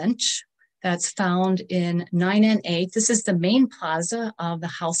Maya bench that's found in 9 and 8. This is the main plaza of the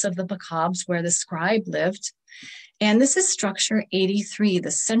House of the Bacabs where the scribe lived. And this is structure 83,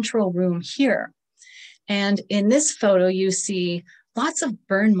 the central room here. And in this photo, you see lots of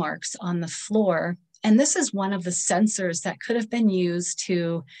burn marks on the floor. And this is one of the sensors that could have been used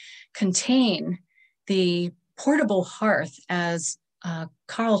to contain the portable hearth, as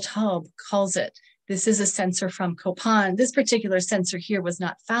Carl Taub calls it. This is a sensor from Copan. This particular sensor here was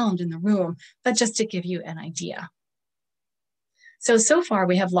not found in the room, but just to give you an idea. So far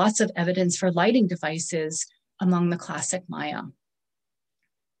we have lots of evidence for lighting devices among the classic Maya.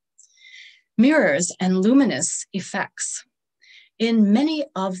 Mirrors and luminous effects. In many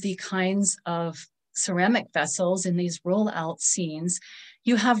of the kinds of ceramic vessels in these roll-out scenes,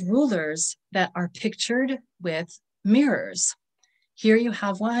 you have rulers that are pictured with mirrors. Here you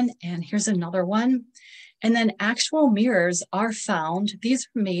have one, and here's another one. And then actual mirrors are found. These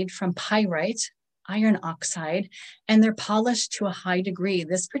are made from pyrite, iron oxide, and they're polished to a high degree.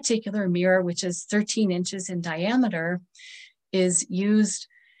 This particular mirror, which is 13 inches in diameter, is used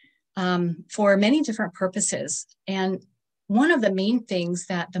for many different purposes. And one of the main things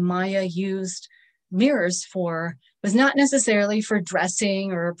that the Maya used mirrors for was not necessarily for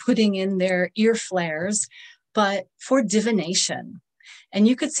dressing or putting in their ear flares, but for divination. And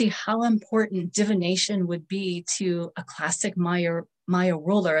you could see how important divination would be to a classic Maya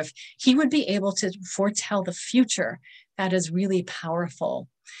ruler. If he would be able to foretell the future, that is really powerful.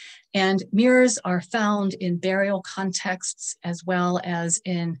 And mirrors are found in burial contexts as well as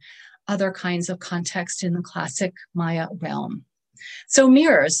in other kinds of contexts in the classic Maya realm. So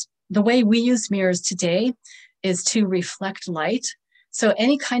mirrors, the way we use mirrors today is to reflect light. So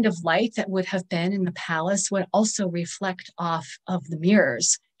any kind of light that would have been in the palace would also reflect off of the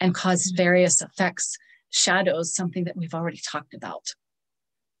mirrors and cause various effects, shadows, something that we've already talked about.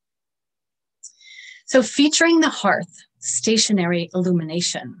 So featuring the hearth, stationary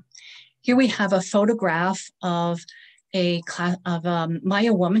illumination. Here we have a photograph of a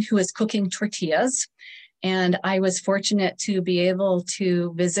Maya woman who is cooking tortillas. And I was fortunate to be able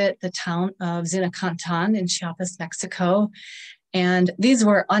to visit the town of Zinacantan in Chiapas, Mexico. And these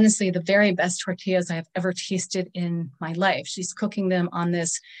were honestly the very best tortillas I've ever tasted in my life. She's cooking them on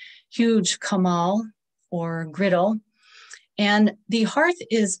this huge comal or griddle. And the hearth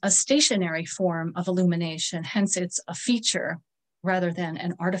is a stationary form of illumination, hence it's a feature rather than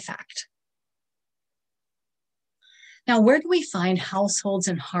an artifact. Now, where do we find households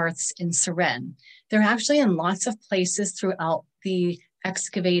and hearths in Cerén? They're actually in lots of places throughout the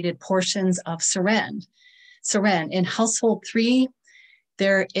excavated portions of Cerén. In household 3,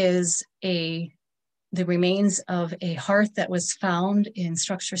 there is the remains of a hearth that was found in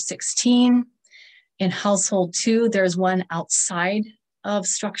structure 16. In household 2, there's one outside of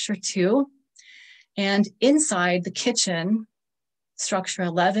structure 2. And inside the kitchen, structure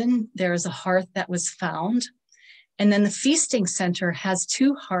 11, there's a hearth that was found. And then the feasting center has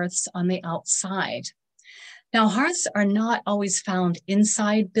 2 hearths on the outside. Now, hearths are not always found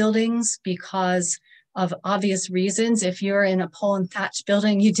inside buildings because of obvious reasons. If you're in a pole and thatch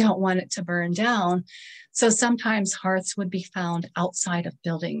building, you don't want it to burn down. So sometimes hearths would be found outside of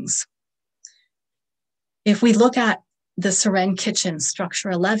buildings. If we look at the Cerén kitchen,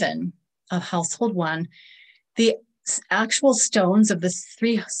 structure 11 of household 1, the actual stones of this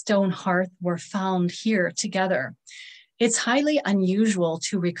 3-stone hearth were found here together. It's highly unusual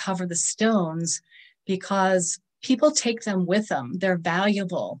to recover the stones because people take them with them. They're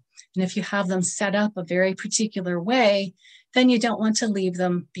valuable. And if you have them set up a very particular way, then you don't want to leave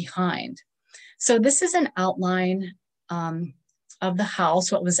them behind. So this is an outline of the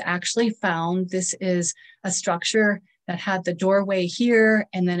house, what was actually found. This is a structure that had the doorway here,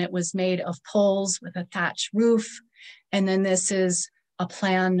 and then it was made of poles with a thatch roof. And then this is a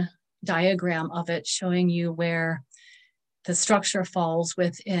plan diagram of it showing you where the structure falls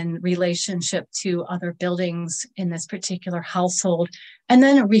within relationship to other buildings in this particular household, and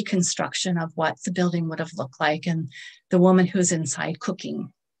then a reconstruction of what the building would have looked like and the woman who's inside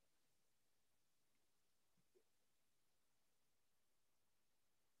cooking.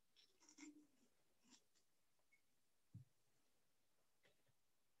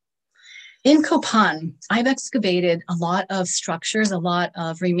 In Copan, I've excavated a lot of structures, a lot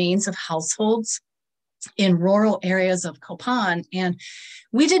of remains of households in rural areas of Copan, and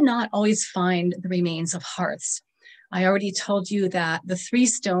we did not always find the remains of hearths. I already told you that the 3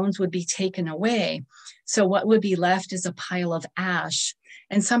 stones would be taken away, so what would be left is a pile of ash,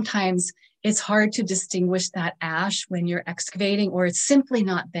 and sometimes it's hard to distinguish that ash when you're excavating, or it's simply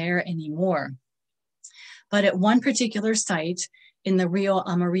not there anymore. But at one particular site in the Rio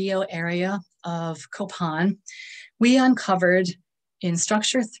Amarillo area of Copan, we uncovered in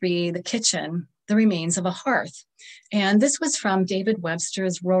structure 3, the kitchen, the remains of a hearth. And this was from David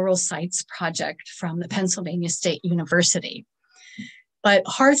Webster's Rural Sites project from the Pennsylvania State University. But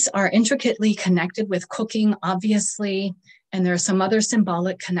hearths are intricately connected with cooking, obviously, and there are some other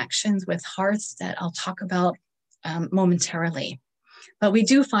symbolic connections with hearths that I'll talk about momentarily. But we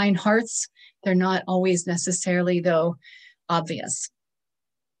do find hearths. They're not always necessarily, though, obvious.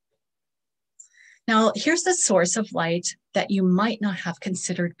 Now, here's the source of light that you might not have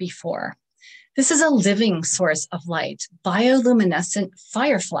considered before. This is a living source of light, bioluminescent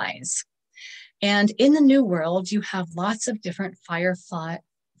fireflies. And in the New World, you have lots of different firefly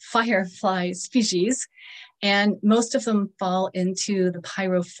species, and most of them fall into the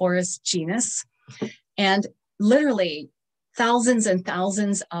Pyrophorus genus. And literally thousands and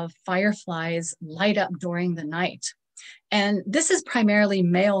thousands of fireflies light up during the night. And this is primarily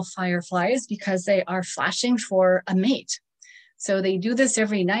male fireflies because they are flashing for a mate. So they do this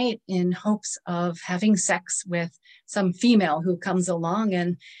every night in hopes of having sex with some female who comes along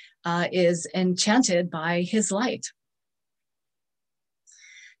and is enchanted by his light.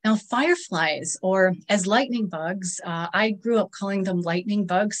 Now, fireflies, or as lightning bugs, I grew up calling them lightning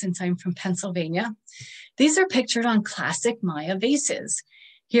bugs since I'm from Pennsylvania. These are pictured on classic Maya vases.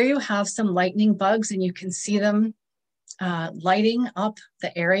 Here you have some lightning bugs, and you can see them lighting up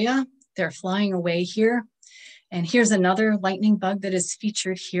the area. They're flying away here. And here's another lightning bug that is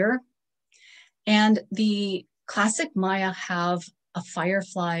featured here. And the classic Maya have a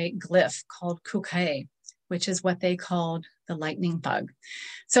firefly glyph called kukai, which is what they called the lightning bug.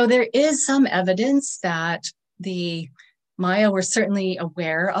 So there is some evidence that the Maya were certainly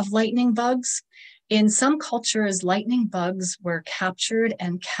aware of lightning bugs. In some cultures, lightning bugs were captured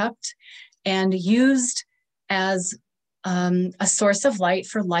and kept and used as a source of light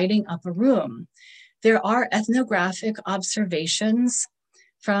for lighting up a room. There are ethnographic observations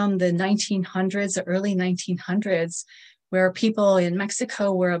from the 1900s, the early 1900s, where people in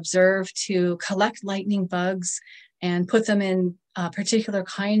Mexico were observed to collect lightning bugs and put them in particular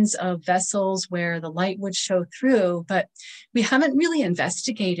kinds of vessels where the light would show through, but we haven't really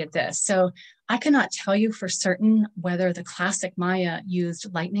investigated this. So I cannot tell you for certain whether the classic Maya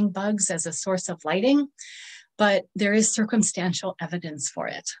used lightning bugs as a source of lighting, but there is circumstantial evidence for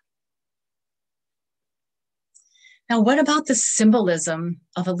it. Now, what about the symbolism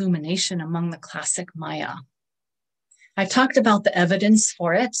of illumination among the classic Maya? I've talked about the evidence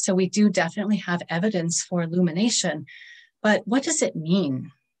for it, so we do definitely have evidence for illumination, but what does it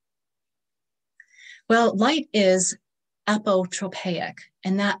mean? Well, light is apotropaic,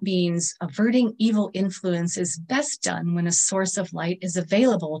 and that means averting evil influence is best done when a source of light is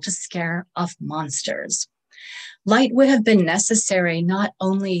available to scare off monsters. Light would have been necessary not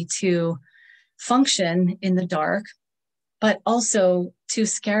only to function in the dark, but also to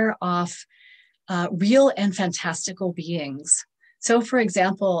scare off real and fantastical beings. So for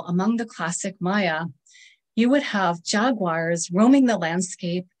example, among the classic Maya, you would have jaguars roaming the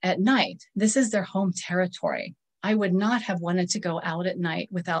landscape at night. This is their home territory. I would not have wanted to go out at night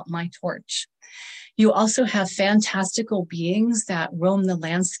without my torch. You also have fantastical beings that roam the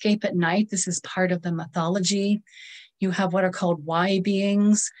landscape at night. This is part of the mythology. You have what are called Y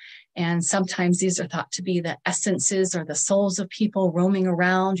beings, and sometimes these are thought to be the essences or the souls of people roaming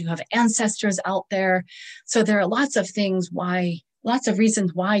around. You have ancestors out there. So there are lots of things lots of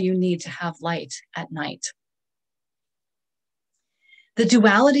reasons why you need to have light at night. The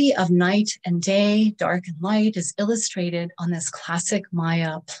duality of night and day, dark and light, is illustrated on this classic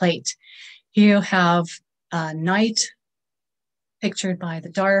Maya plate. Here you have night pictured by the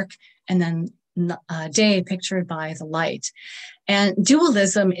dark, and then day pictured by the light. And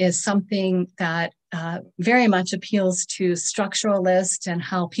dualism is something that very much appeals to structuralists and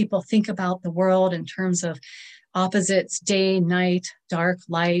how people think about the world in terms of opposites, day, night, dark,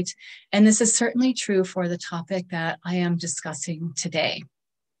 light. And this is certainly true for the topic that I am discussing today.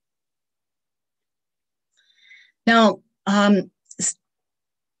 Now,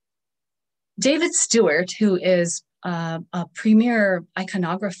 David Stewart, who is a premier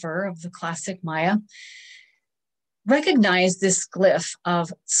iconographer of the classic Maya, recognized this glyph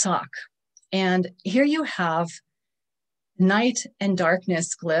of sak. And here you have night and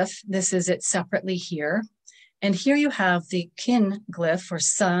darkness glyph. This is it separately here. And here you have the kin glyph, or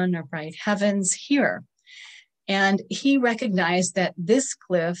sun or bright heavens, here. And he recognized that this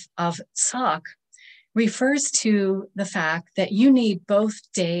glyph of sak refers to the fact that you need both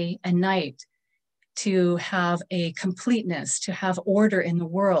day and night to have a completeness, to have order in the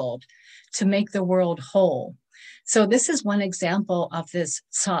world, to make the world whole. So this is one example of this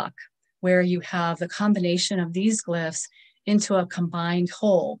sak, where you have the combination of these glyphs into a combined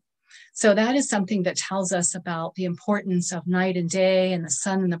whole. So that is something that tells us about the importance of night and day and the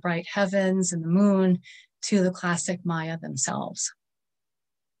sun and the bright heavens and the moon to the classic Maya themselves.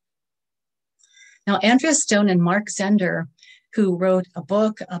 Now, Andrea Stone and Mark Zender, who wrote a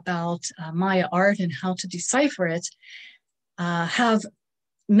book about Maya art and how to decipher it, have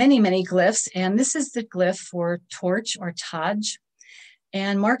many, many glyphs. And this is the glyph for torch or taj.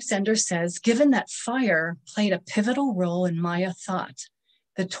 And Mark Zender says, given that fire played a pivotal role in Maya thought,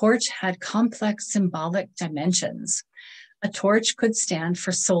 the torch had complex symbolic dimensions. A torch could stand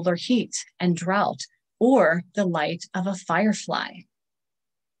for solar heat and drought, or the light of a firefly.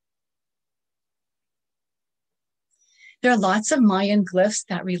 There are lots of Mayan glyphs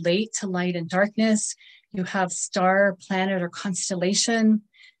that relate to light and darkness. You have star, planet, or constellation.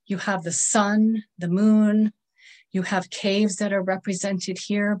 You have the sun, the moon. You have caves that are represented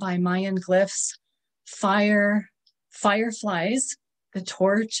here by Mayan glyphs, fire, fireflies, the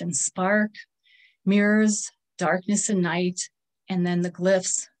torch and spark, mirrors, darkness and night, and then the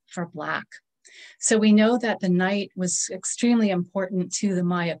glyphs for black. So we know that the night was extremely important to the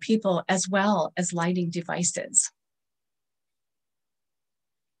Maya people, as well as lighting devices.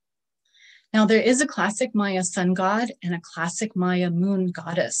 Now, there is a classic Maya sun god and a classic Maya moon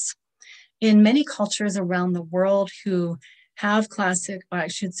goddess. In many cultures around the world who have classic, or I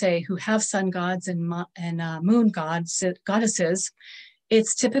should say, who have sun gods and moon goddesses,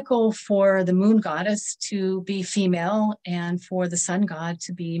 it's typical for the moon goddess to be female and for the sun god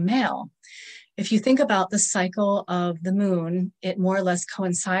to be male. If you think about the cycle of the moon, it more or less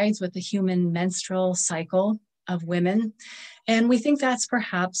coincides with the human menstrual cycle of women. And we think that's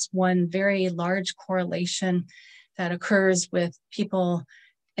perhaps one very large correlation that occurs with people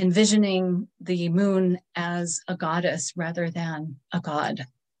envisioning the moon as a goddess rather than a god.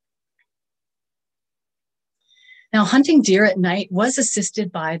 Now, hunting deer at night was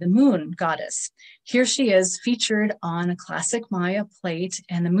assisted by the moon goddess. Here she is featured on a classic Maya plate,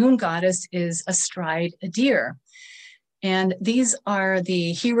 and the moon goddess is astride a deer. And these are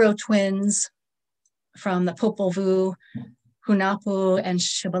the hero twins from the Popol Vuh, Hunapu and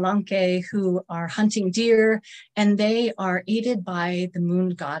Xbalanque, who are hunting deer, and they are aided by the moon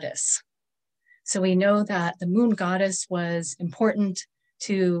goddess. So we know that the moon goddess was important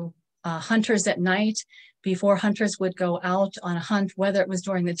to hunters at night. Before hunters would go out on a hunt, whether it was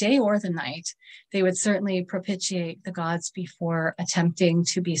during the day or the night, they would certainly propitiate the gods before attempting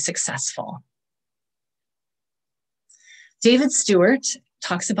to be successful. David Stewart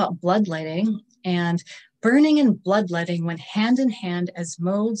talks about bloodletting, and burning and bloodletting went hand in hand as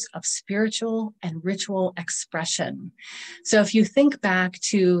modes of spiritual and ritual expression. So if you think back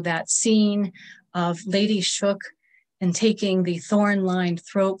to that scene of Lady Shook and taking the thorn-lined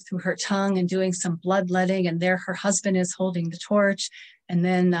throat through her tongue and doing some bloodletting, and there her husband is holding the torch, and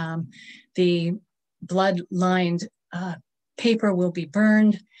then the blood-lined paper will be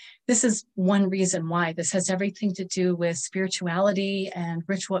burned. This is one reason why. This has everything to do with spirituality and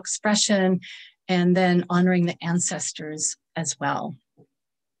ritual expression, and then honoring the ancestors as well.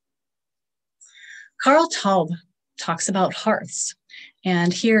 Carl Taub talks about hearths.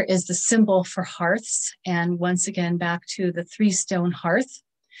 And here is the symbol for hearths. And once again, back to the 3-stone hearth.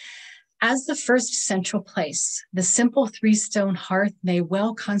 As the first central place, the simple 3-stone hearth may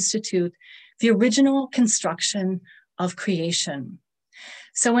well constitute the original construction of creation.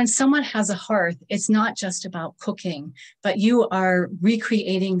 So when someone has a hearth, it's not just about cooking, but you are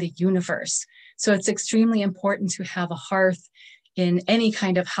recreating the universe. So it's extremely important to have a hearth in any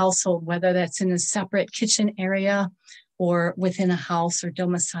kind of household, whether that's in a separate kitchen area or within a house or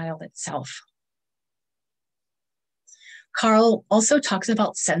domicile itself. Carl also talks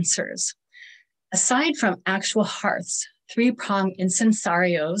about censers. Aside from actual hearths, 3-pronged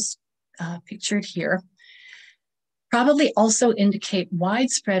incensarios, pictured here, probably also indicate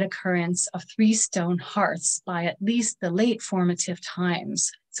widespread occurrence of 3 stone hearths by at least the late formative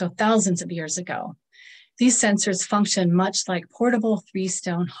times, so thousands of years ago. These sensors function much like portable 3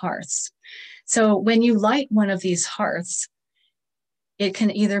 stone hearths. So when you light one of these hearths, it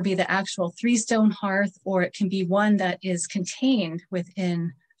can either be the actual 3 stone hearth, or it can be one that is contained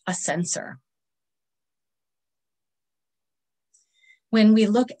within a sensor. When we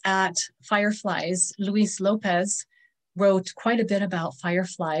look at fireflies, Luis Lopez wrote quite a bit about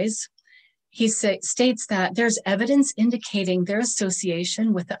fireflies. He states that there's evidence indicating their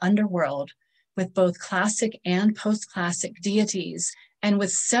association with the underworld, with both classic and post-classic deities, and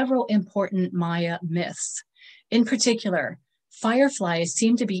with several important Maya myths. In particular, fireflies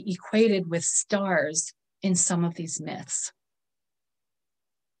seem to be equated with stars in some of these myths.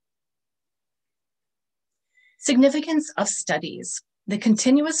 Significance of studies. The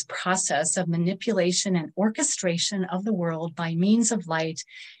continuous process of manipulation and orchestration of the world by means of light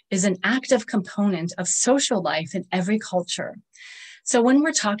is an active component of social life in every culture. So when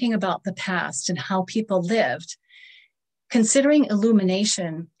we're talking about the past and how people lived, considering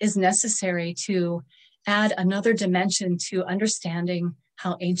illumination is necessary to add another dimension to understanding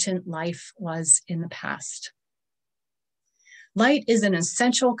how ancient life was in the past. Light is an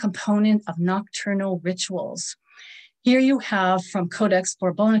essential component of nocturnal rituals. Here you have from Codex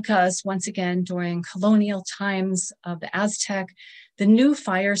Borbonicus, once again during colonial times of the Aztec, the new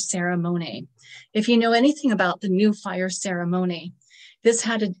fire ceremony. If you know anything about the new fire ceremony, this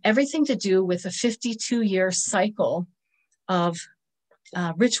had everything to do with a 52-year cycle of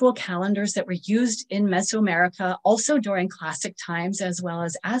ritual calendars that were used in Mesoamerica, also during classic times as well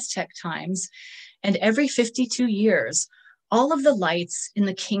as Aztec times. And every 52 years, all of the lights in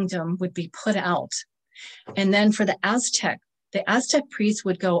the kingdom would be put out. And then for the Aztec priests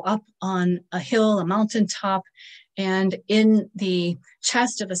would go up on a hill, a mountaintop, and in the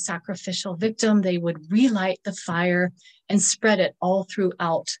chest of a sacrificial victim, they would relight the fire and spread it all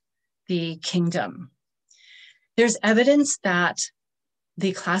throughout the kingdom. There's evidence that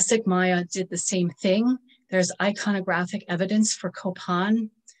the classic Maya did the same thing. There's iconographic evidence for Copan,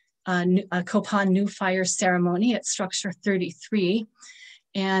 a Copan new fire ceremony at structure 33.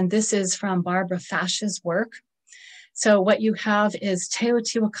 And this is from Barbara Fash's work. So what you have is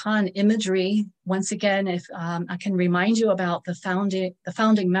Teotihuacan imagery. Once again, if I can remind you about the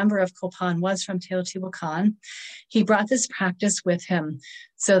founding member of Copan was from Teotihuacan. He brought this practice with him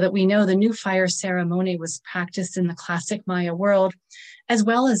so that we know the new fire ceremony was practiced in the classic Maya world, as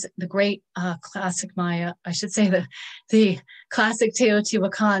well as the great classic Maya, I should say the classic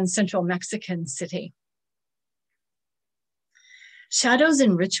Teotihuacan central Mexican city. Shadows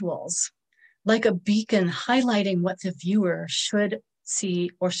and rituals, like a beacon highlighting what the viewer should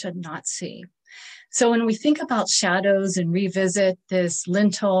see or should not see. So when we think about shadows and revisit this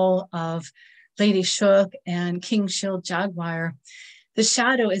lintel of Lady Shook and King Shield Jaguar, the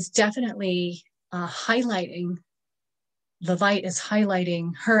shadow is definitely highlighting, the light is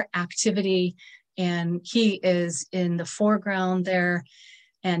highlighting her activity, and he is in the foreground there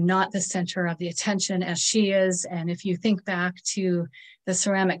and not the center of the attention as she is. And if you think back to the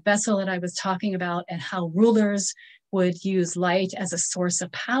ceramic vessel that I was talking about and how rulers would use light as a source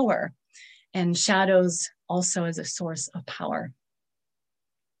of power and shadows also as a source of power.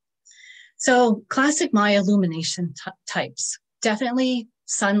 So classic Maya illumination types, definitely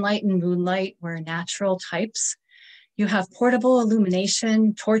sunlight and moonlight were natural types. You have portable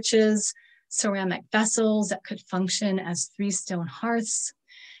illumination, torches, ceramic vessels that could function as 3 stone hearths.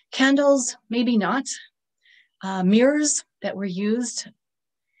 Candles, maybe not. Mirrors that were used,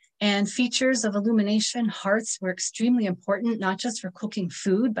 and features of illumination. Hearths were extremely important, not just for cooking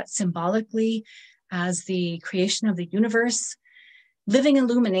food, but symbolically as the creation of the universe. Living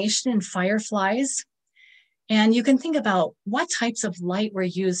illumination and fireflies. And you can think about what types of light were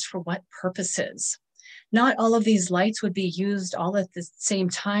used for what purposes. Not all of these lights would be used all at the same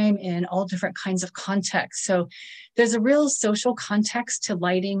time in all different kinds of contexts. So there's a real social context to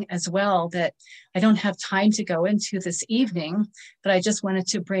lighting as well that I don't have time to go into this evening, but I just wanted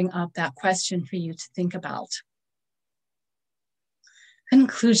to bring up that question for you to think about.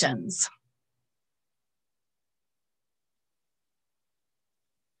 Conclusions.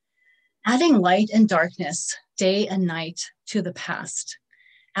 Adding light and darkness, day and night, to the past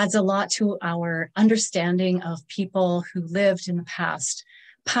adds a lot to our understanding of people who lived in the past.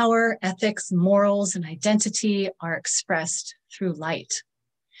 Power, ethics, morals, and identity are expressed through light.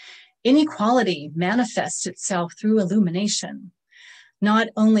 Inequality manifests itself through illumination. not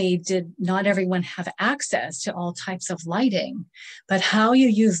only did not everyone have access to all types of lighting, but how you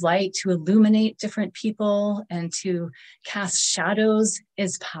use light to illuminate different people and to cast shadows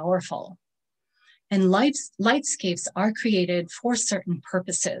is powerful. And lightscapes are created for certain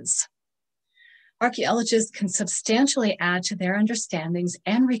purposes. Archaeologists can substantially add to their understandings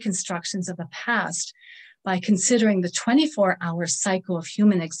and reconstructions of the past by considering the 24-hour cycle of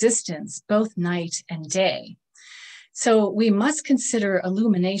human existence, both night and day. So we must consider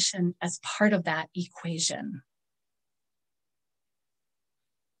illumination as part of that equation.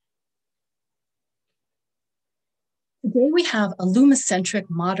 Today we have a lumicentric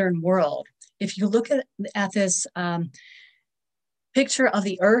modern world. If you look at this picture of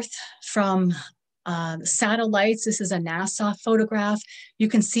the Earth from satellites, this is a NASA photograph. You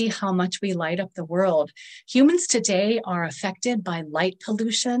can see how much we light up the world. Humans today are affected by light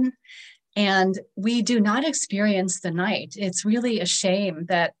pollution, and we do not experience the night. It's really a shame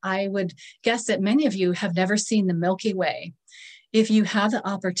that I would guess that many of you have never seen the Milky Way. If you have the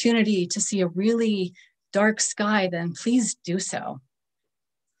opportunity to see a really dark sky, then please do so.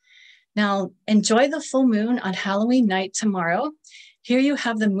 Now, enjoy the full moon on Halloween night tomorrow. Here you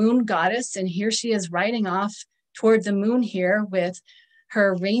have the moon goddess, and here she is riding off toward the moon here with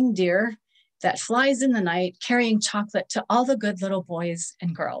her reindeer that flies in the night, carrying chocolate to all the good little boys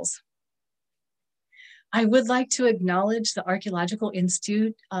and girls. I would like to acknowledge the Archaeological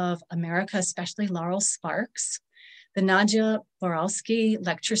Institute of America, especially Laurel Sparks, the Nadia Borowski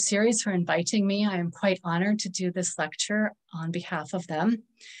lecture series for inviting me. I am quite honored to do this lecture on behalf of them.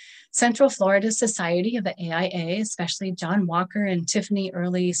 Central Florida Society of the AIA, especially John Walker and Tiffany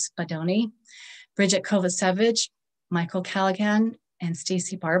Early Spadoni, Bridget Kovacevic, Michael Callaghan, and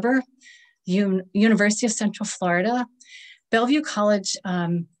Stacy Barber, University of Central Florida, Bellevue College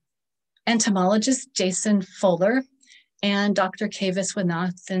entomologist Jason Fuller, and Dr. Kay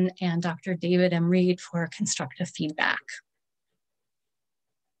Viswanathan and Dr. David M. Reed for constructive feedback.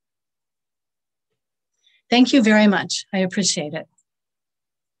 Thank you very much. I appreciate it.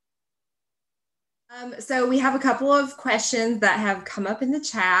 So we have a couple of questions that have come up in the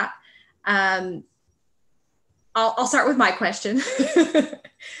chat. I'll start with my question.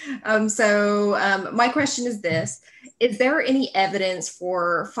 My question is this: is there any evidence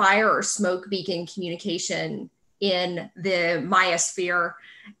for fire or smoke beacon communication in the Maya sphere?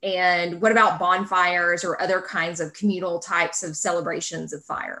 And what about bonfires or other kinds of communal types of celebrations of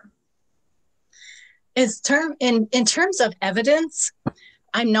fire? In terms of evidence,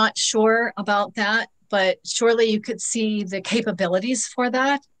 I'm not sure about that, but surely you could see the capabilities for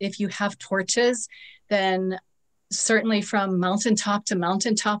that. If you have torches, then certainly from mountaintop to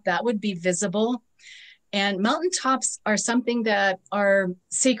mountaintop, that would be visible. And mountaintops are something that are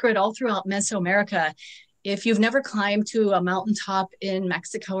sacred all throughout Mesoamerica. If you've never climbed to a mountaintop in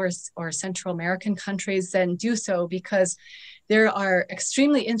Mexico or Central American countries, then do so, because there are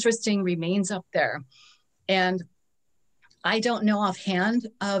extremely interesting remains up there. And I don't know offhand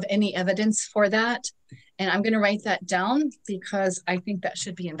of any evidence for that. And I'm going to write that down because I think that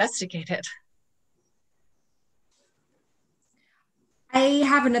should be investigated. I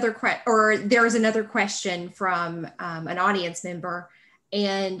have another question, or there's another question from an audience member.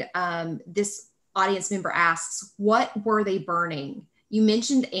 And this audience member asks, what were they burning? You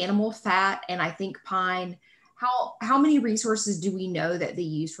mentioned animal fat and I think pine. How many resources do we know that they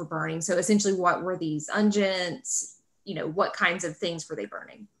use for burning? So essentially, what were these unguents? You know, what kinds of things were they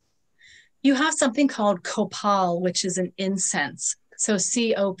burning? You have something called copal, which is an incense. So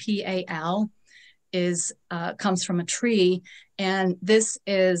COPAL comes from a tree, and this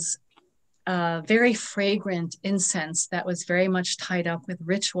is a very fragrant incense that was very much tied up with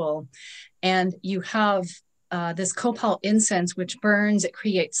ritual. And you have this copal incense, which burns, it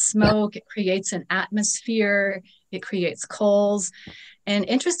creates smoke, it creates an atmosphere, it creates coals. And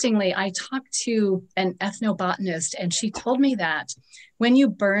interestingly, I talked to an ethnobotanist, and she told me that when you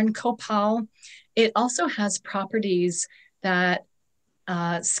burn copal, it also has properties that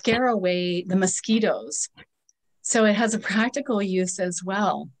scare away the mosquitoes. So it has a practical use as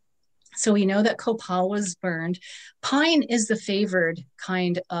well. So we know that copal was burned. Pine is the favored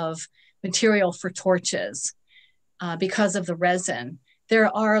kind of material for torches because of the resin.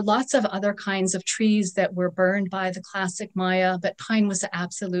 There are lots of other kinds of trees that were burned by the classic Maya, but pine was the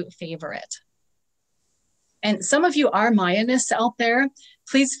absolute favorite. And some of you are Mayanists out there.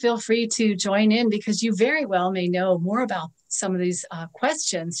 Please feel free to join in, because you very well may know more about some of these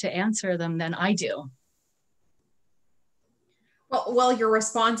questions to answer them than I do. Well, your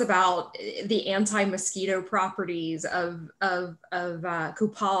response about the anti-mosquito properties of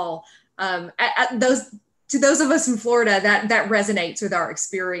copal, those to those of us in Florida, that resonates with our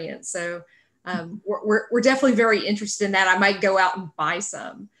experience. So we're definitely very interested in that. I might go out and buy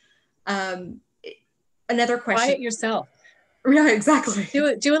some. Another question. Try it yourself. Yeah, exactly.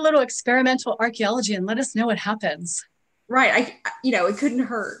 Do a little experimental archaeology and let us know what happens. Right. It couldn't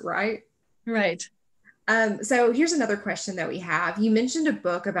hurt, right? Right. So here's another question that we have. You mentioned a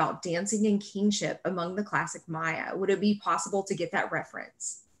book about dancing and kingship among the classic Maya. Would it be possible to get that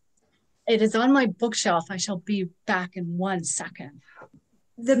reference? It is on my bookshelf. I shall be back in 1 second.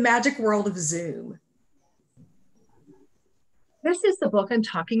 The Magic World of Zoom. This is the book I'm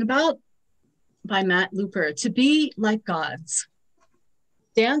talking about by Matt Looper, To Be Like Gods,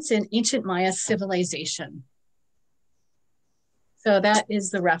 Dance in Ancient Maya Civilization. So that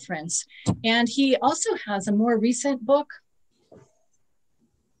is the reference. And he also has a more recent book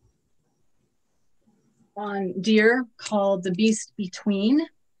on deer called The Beast Between.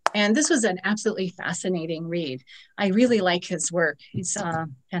 And this was an absolutely fascinating read. I really like his work. He's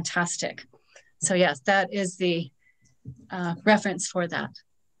fantastic. So yes, that is the reference for that.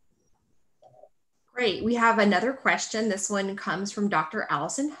 Great. We have another question. This one comes from Dr.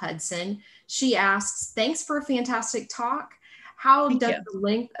 Allison Hudson. She asks, thanks for a fantastic talk. How does the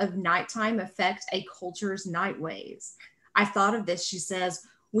length of nighttime affect a culture's night ways? I thought of this, she says,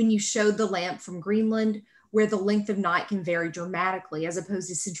 when you showed the lamp from Greenland, where the length of night can vary dramatically as opposed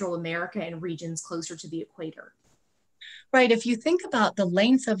to Central America and regions closer to the equator. Right. If you think about the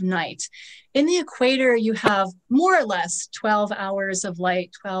length of night, in the equator, you have more or less 12 hours of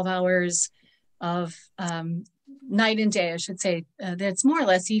light, 12 hours of night and day, I should say. That's more or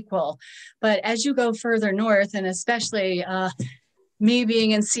less equal. But as you go further north, and especially me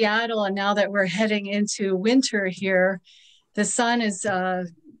being in Seattle, and now that we're heading into winter here, the sun is,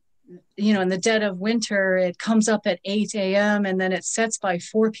 in the dead of winter, it comes up at 8 a.m. and then it sets by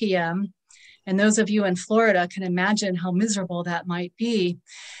 4 p.m. And those of you in Florida can imagine how miserable that might be.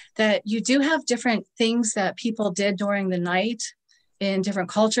 That you do have different things that people did during the night in different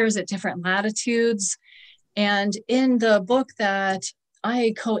cultures at different latitudes. And in the book that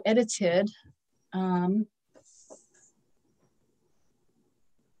I co-edited,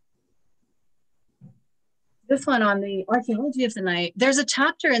 this one on the archaeology of the night, there's a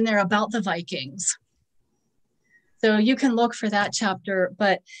chapter in there about the Vikings. So you can look for that chapter,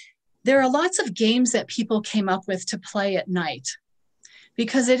 but there are lots of games that people came up with to play at night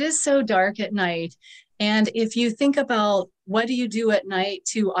because it is so dark at night. And if you think about what do you do at night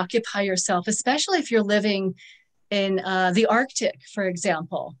to occupy yourself, especially if you're living in the Arctic, for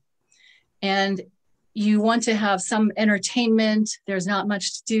example, and you want to have some entertainment, there's not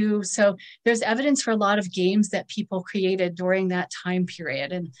much to do. So there's evidence for a lot of games that people created during that time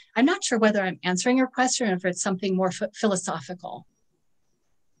period. And I'm not sure whether I'm answering your question or if it's something more philosophical.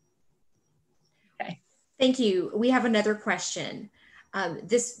 Okay. Thank you. We have another question.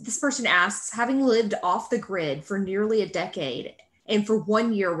 This person asks, having lived off the grid for nearly a decade and for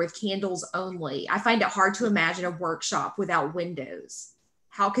 1 year with candles only, I find it hard to imagine a workshop without windows.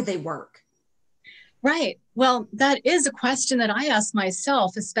 How could they work? Right. Well, that is a question that I ask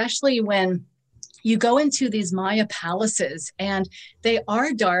myself, especially when you go into these Maya palaces and they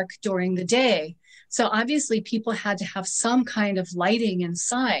are dark during the day. So obviously people had to have some kind of lighting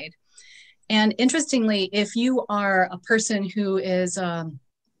inside. And interestingly, if you are a person who is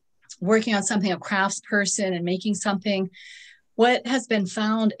working on something, a crafts person and making something, what has been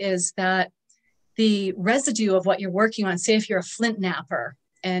found is that the residue of what you're working on, say if you're a flint knapper,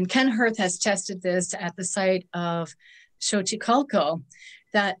 and Ken Hirth has tested this at the site of Xochicalco,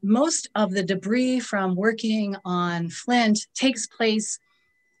 that most of the debris from working on flint takes place,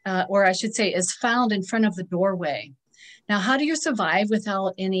 or I should say is found in front of the doorway. Now, how do you survive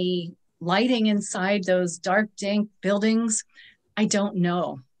without any lighting inside those dark, dank buildings? I don't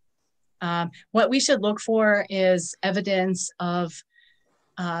know. What we should look for is evidence of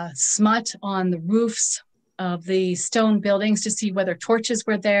smut on the roofs of the stone buildings to see whether torches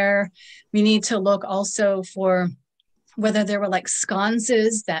were there. We need to look also for whether there were like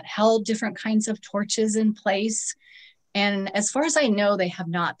sconces that held different kinds of torches in place. And as far as I know, they have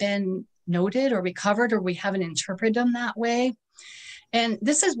not been noted or recovered, or we haven't interpreted them that way. And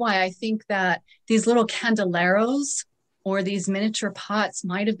this is why I think that these little candeleros or these miniature pots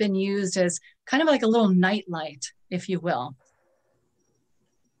might have been used as kind of like a little night light, if you will.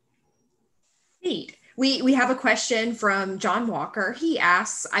 Neat. We have a question from John Walker. He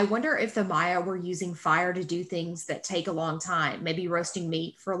asks, I wonder if the Maya were using fire to do things that take a long time, maybe roasting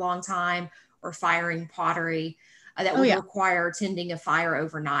meat for a long time or firing pottery that would require tending a fire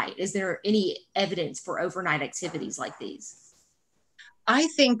overnight. Is there any evidence for overnight activities like these? I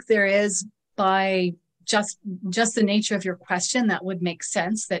think there is by just the nature of your question, that would make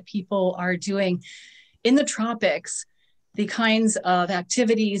sense that people are doing in the tropics the kinds of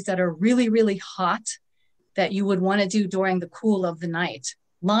activities that are really, really hot that you would want to do during the cool of the night.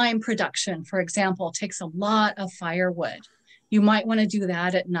 Lime production, for example, takes a lot of firewood. You might want to do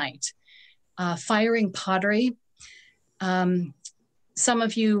that at night. Firing pottery. Some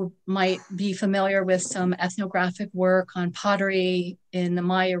of you might be familiar with some ethnographic work on pottery in the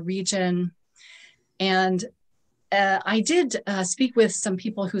Maya region. And I did speak with some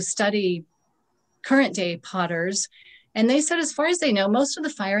people who study current day potters, and they said, as far as they know, most of the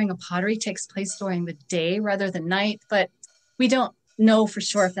firing of pottery takes place during the day rather than night, but we don't know for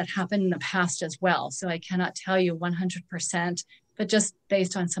sure if that happened in the past as well. So I cannot tell you 100%, but just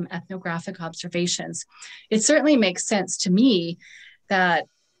based on some ethnographic observations, it certainly makes sense to me that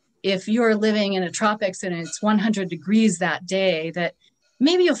if you're living in a tropics and it's 100 degrees that day, that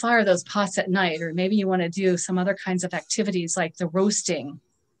maybe you'll fire those pots at night, or maybe you want to do some other kinds of activities like the roasting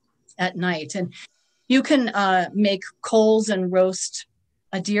at night. And you can make coals and roast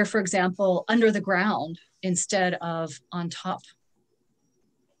a deer, for example, under the ground instead of on top.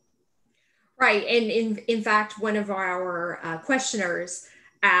 Right, and in fact, one of our questioners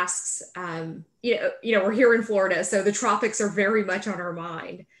asks, we're here in Florida, so the tropics are very much on our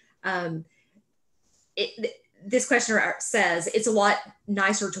mind. This questioner says it's a lot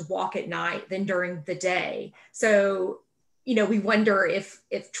nicer to walk at night than during the day. So, we wonder if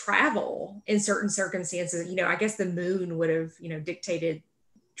travel in certain circumstances, I guess the moon would have, dictated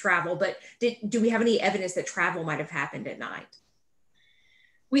travel, but do we have any evidence that travel might have happened at night?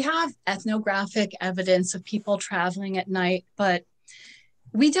 We have ethnographic evidence of people traveling at night, but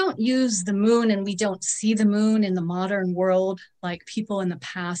we don't use the moon and we don't see the moon in the modern world like people in the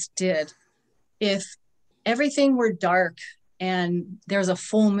past did. If everything were dark and there's a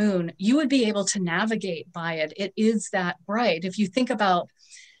full moon, you would be able to navigate by it. It is that bright. If you think about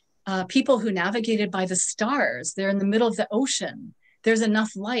people who navigated by the stars, they're in the middle of the ocean. There's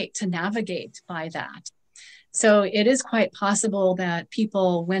enough light to navigate by that. So it is quite possible that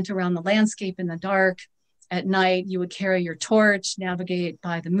people went around the landscape in the dark. At night, you would carry your torch, navigate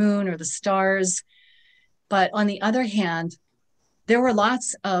by the moon or the stars. But on the other hand, there were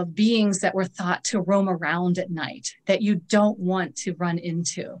lots of beings that were thought to roam around at night that you don't want to run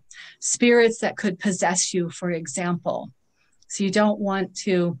into. Spirits that could possess you, for example. So you don't want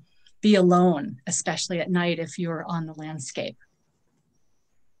to be alone, especially at night if you're on the landscape.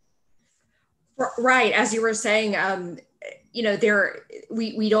 Right, as you were saying,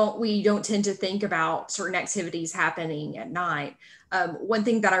 we don't tend to think about certain activities happening at night. One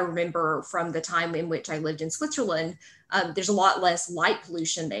thing that I remember from the time in which I lived in Switzerland, there's a lot less light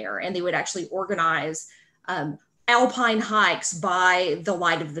pollution there, and they would actually organize alpine hikes by the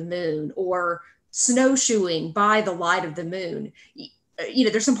light of the moon, or snowshoeing by the light of the moon.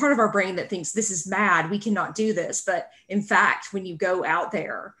 There's some part of our brain that thinks this is mad, we cannot do this, but in fact, when you go out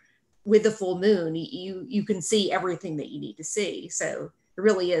there with the full moon, you can see everything that you need to see. So it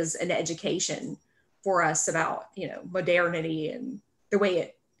really is an education for us about, modernity and the way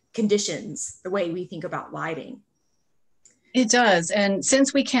it conditions the way we think about lighting. It does. And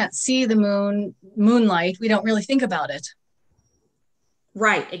since we can't see the moonlight, we don't really think about it.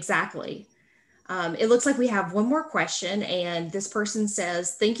 Right, exactly. It looks like we have one more question, and this person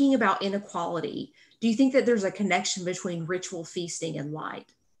says, thinking about inequality, do you think that there's a connection between ritual feasting and light?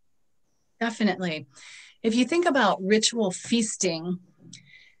 Definitely. If you think about ritual feasting,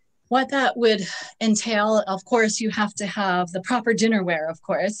 what that would entail, of course, you have to have the proper dinnerware, of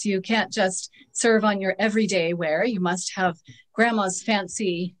course. You can't just serve on your everyday wear. You must have grandma's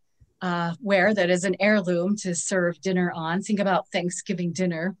fancy ware that is an heirloom to serve dinner on. Think about Thanksgiving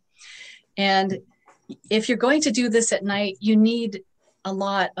dinner. And if you're going to do this at night, you need a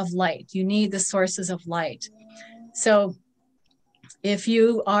lot of light. You need the sources of light. So if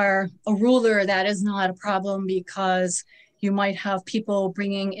you are a ruler, that is not a problem, because you might have people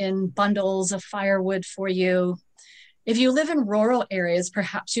bringing in bundles of firewood for you. If you live in rural areas,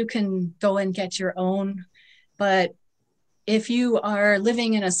 perhaps you can go and get your own. But if you are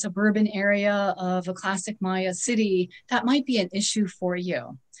living in a suburban area of a classic Maya city, that might be an issue for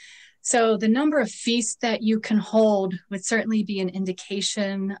you. So the number of feasts that you can hold would certainly be an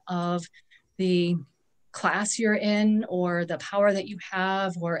indication of the class you're in, or the power that you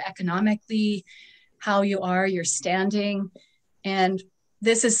have, or economically how you are, your standing. And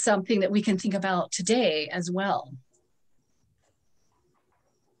this is something that we can think about today as well.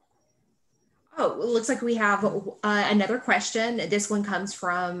 Oh, it looks like we have another question. This one comes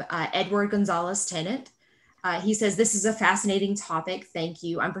from Edward Gonzalez Tennant. He says, this is a fascinating topic. Thank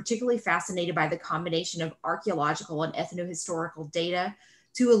you. I'm particularly fascinated by the combination of archaeological and ethnohistorical data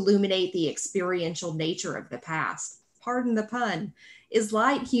to illuminate the experiential nature of the past. Pardon the pun. Is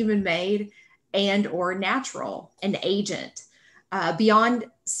light human-made and or natural, an agent? Beyond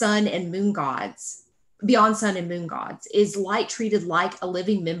sun and moon gods, is light treated like a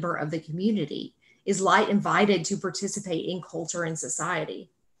living member of the community? Is light invited to participate in culture and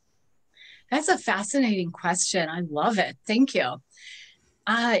society? That's a fascinating question. I love it. Thank you.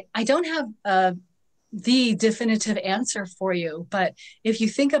 I don't have the definitive answer for you, but if you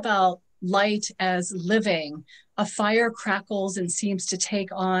think about light as living, a fire crackles and seems to take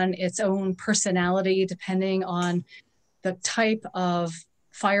on its own personality depending on the type of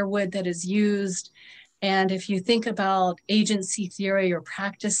firewood that is used. And if you think about agency theory or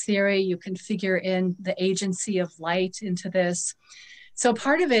practice theory, you can figure in the agency of light into this. So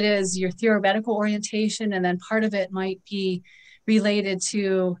part of it is your theoretical orientation, and then part of it might be related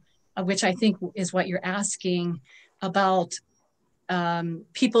to, which I think is what you're asking, about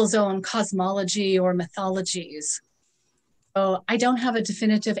people's own cosmology or mythologies. So I don't have a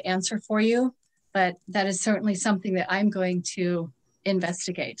definitive answer for you, but that is certainly something that I'm going to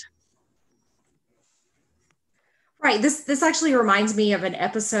investigate. Right. This actually reminds me of an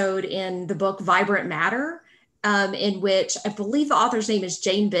episode in the book Vibrant Matter, in which I believe the author's name is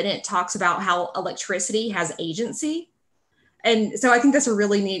Jane Bennett, talks about how electricity has agency. And so I think that's a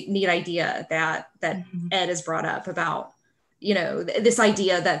really neat idea that Ed has brought up about, you know, this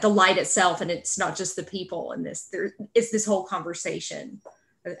idea that the light itself, and it's not just the people in this, it's this whole conversation.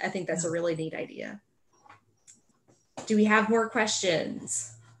 I think that's a really neat idea. Do we have more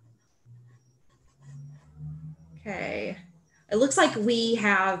questions? Okay. It looks like we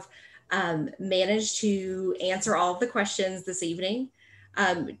have managed to answer all of the questions this evening.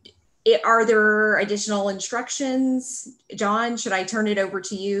 Are there additional instructions? John, should I turn it over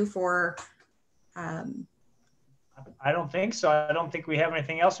to you for? I don't think so. I don't think we have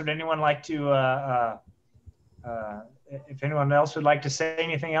anything else. Would anyone like to, if anyone else would like to say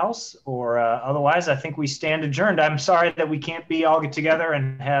anything else, or otherwise, I think we stand adjourned. I'm sorry that we can't all get together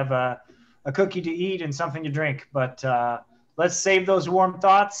and have a cookie to eat and something to drink, but let's save those warm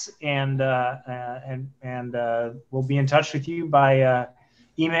thoughts, and we'll be in touch with you by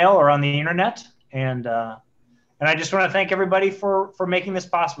email or on the internet. And I just want to thank everybody for making this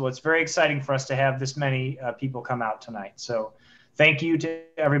possible. It's very exciting for us to have this many people come out tonight. So thank you to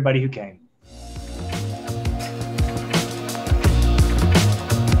everybody who came.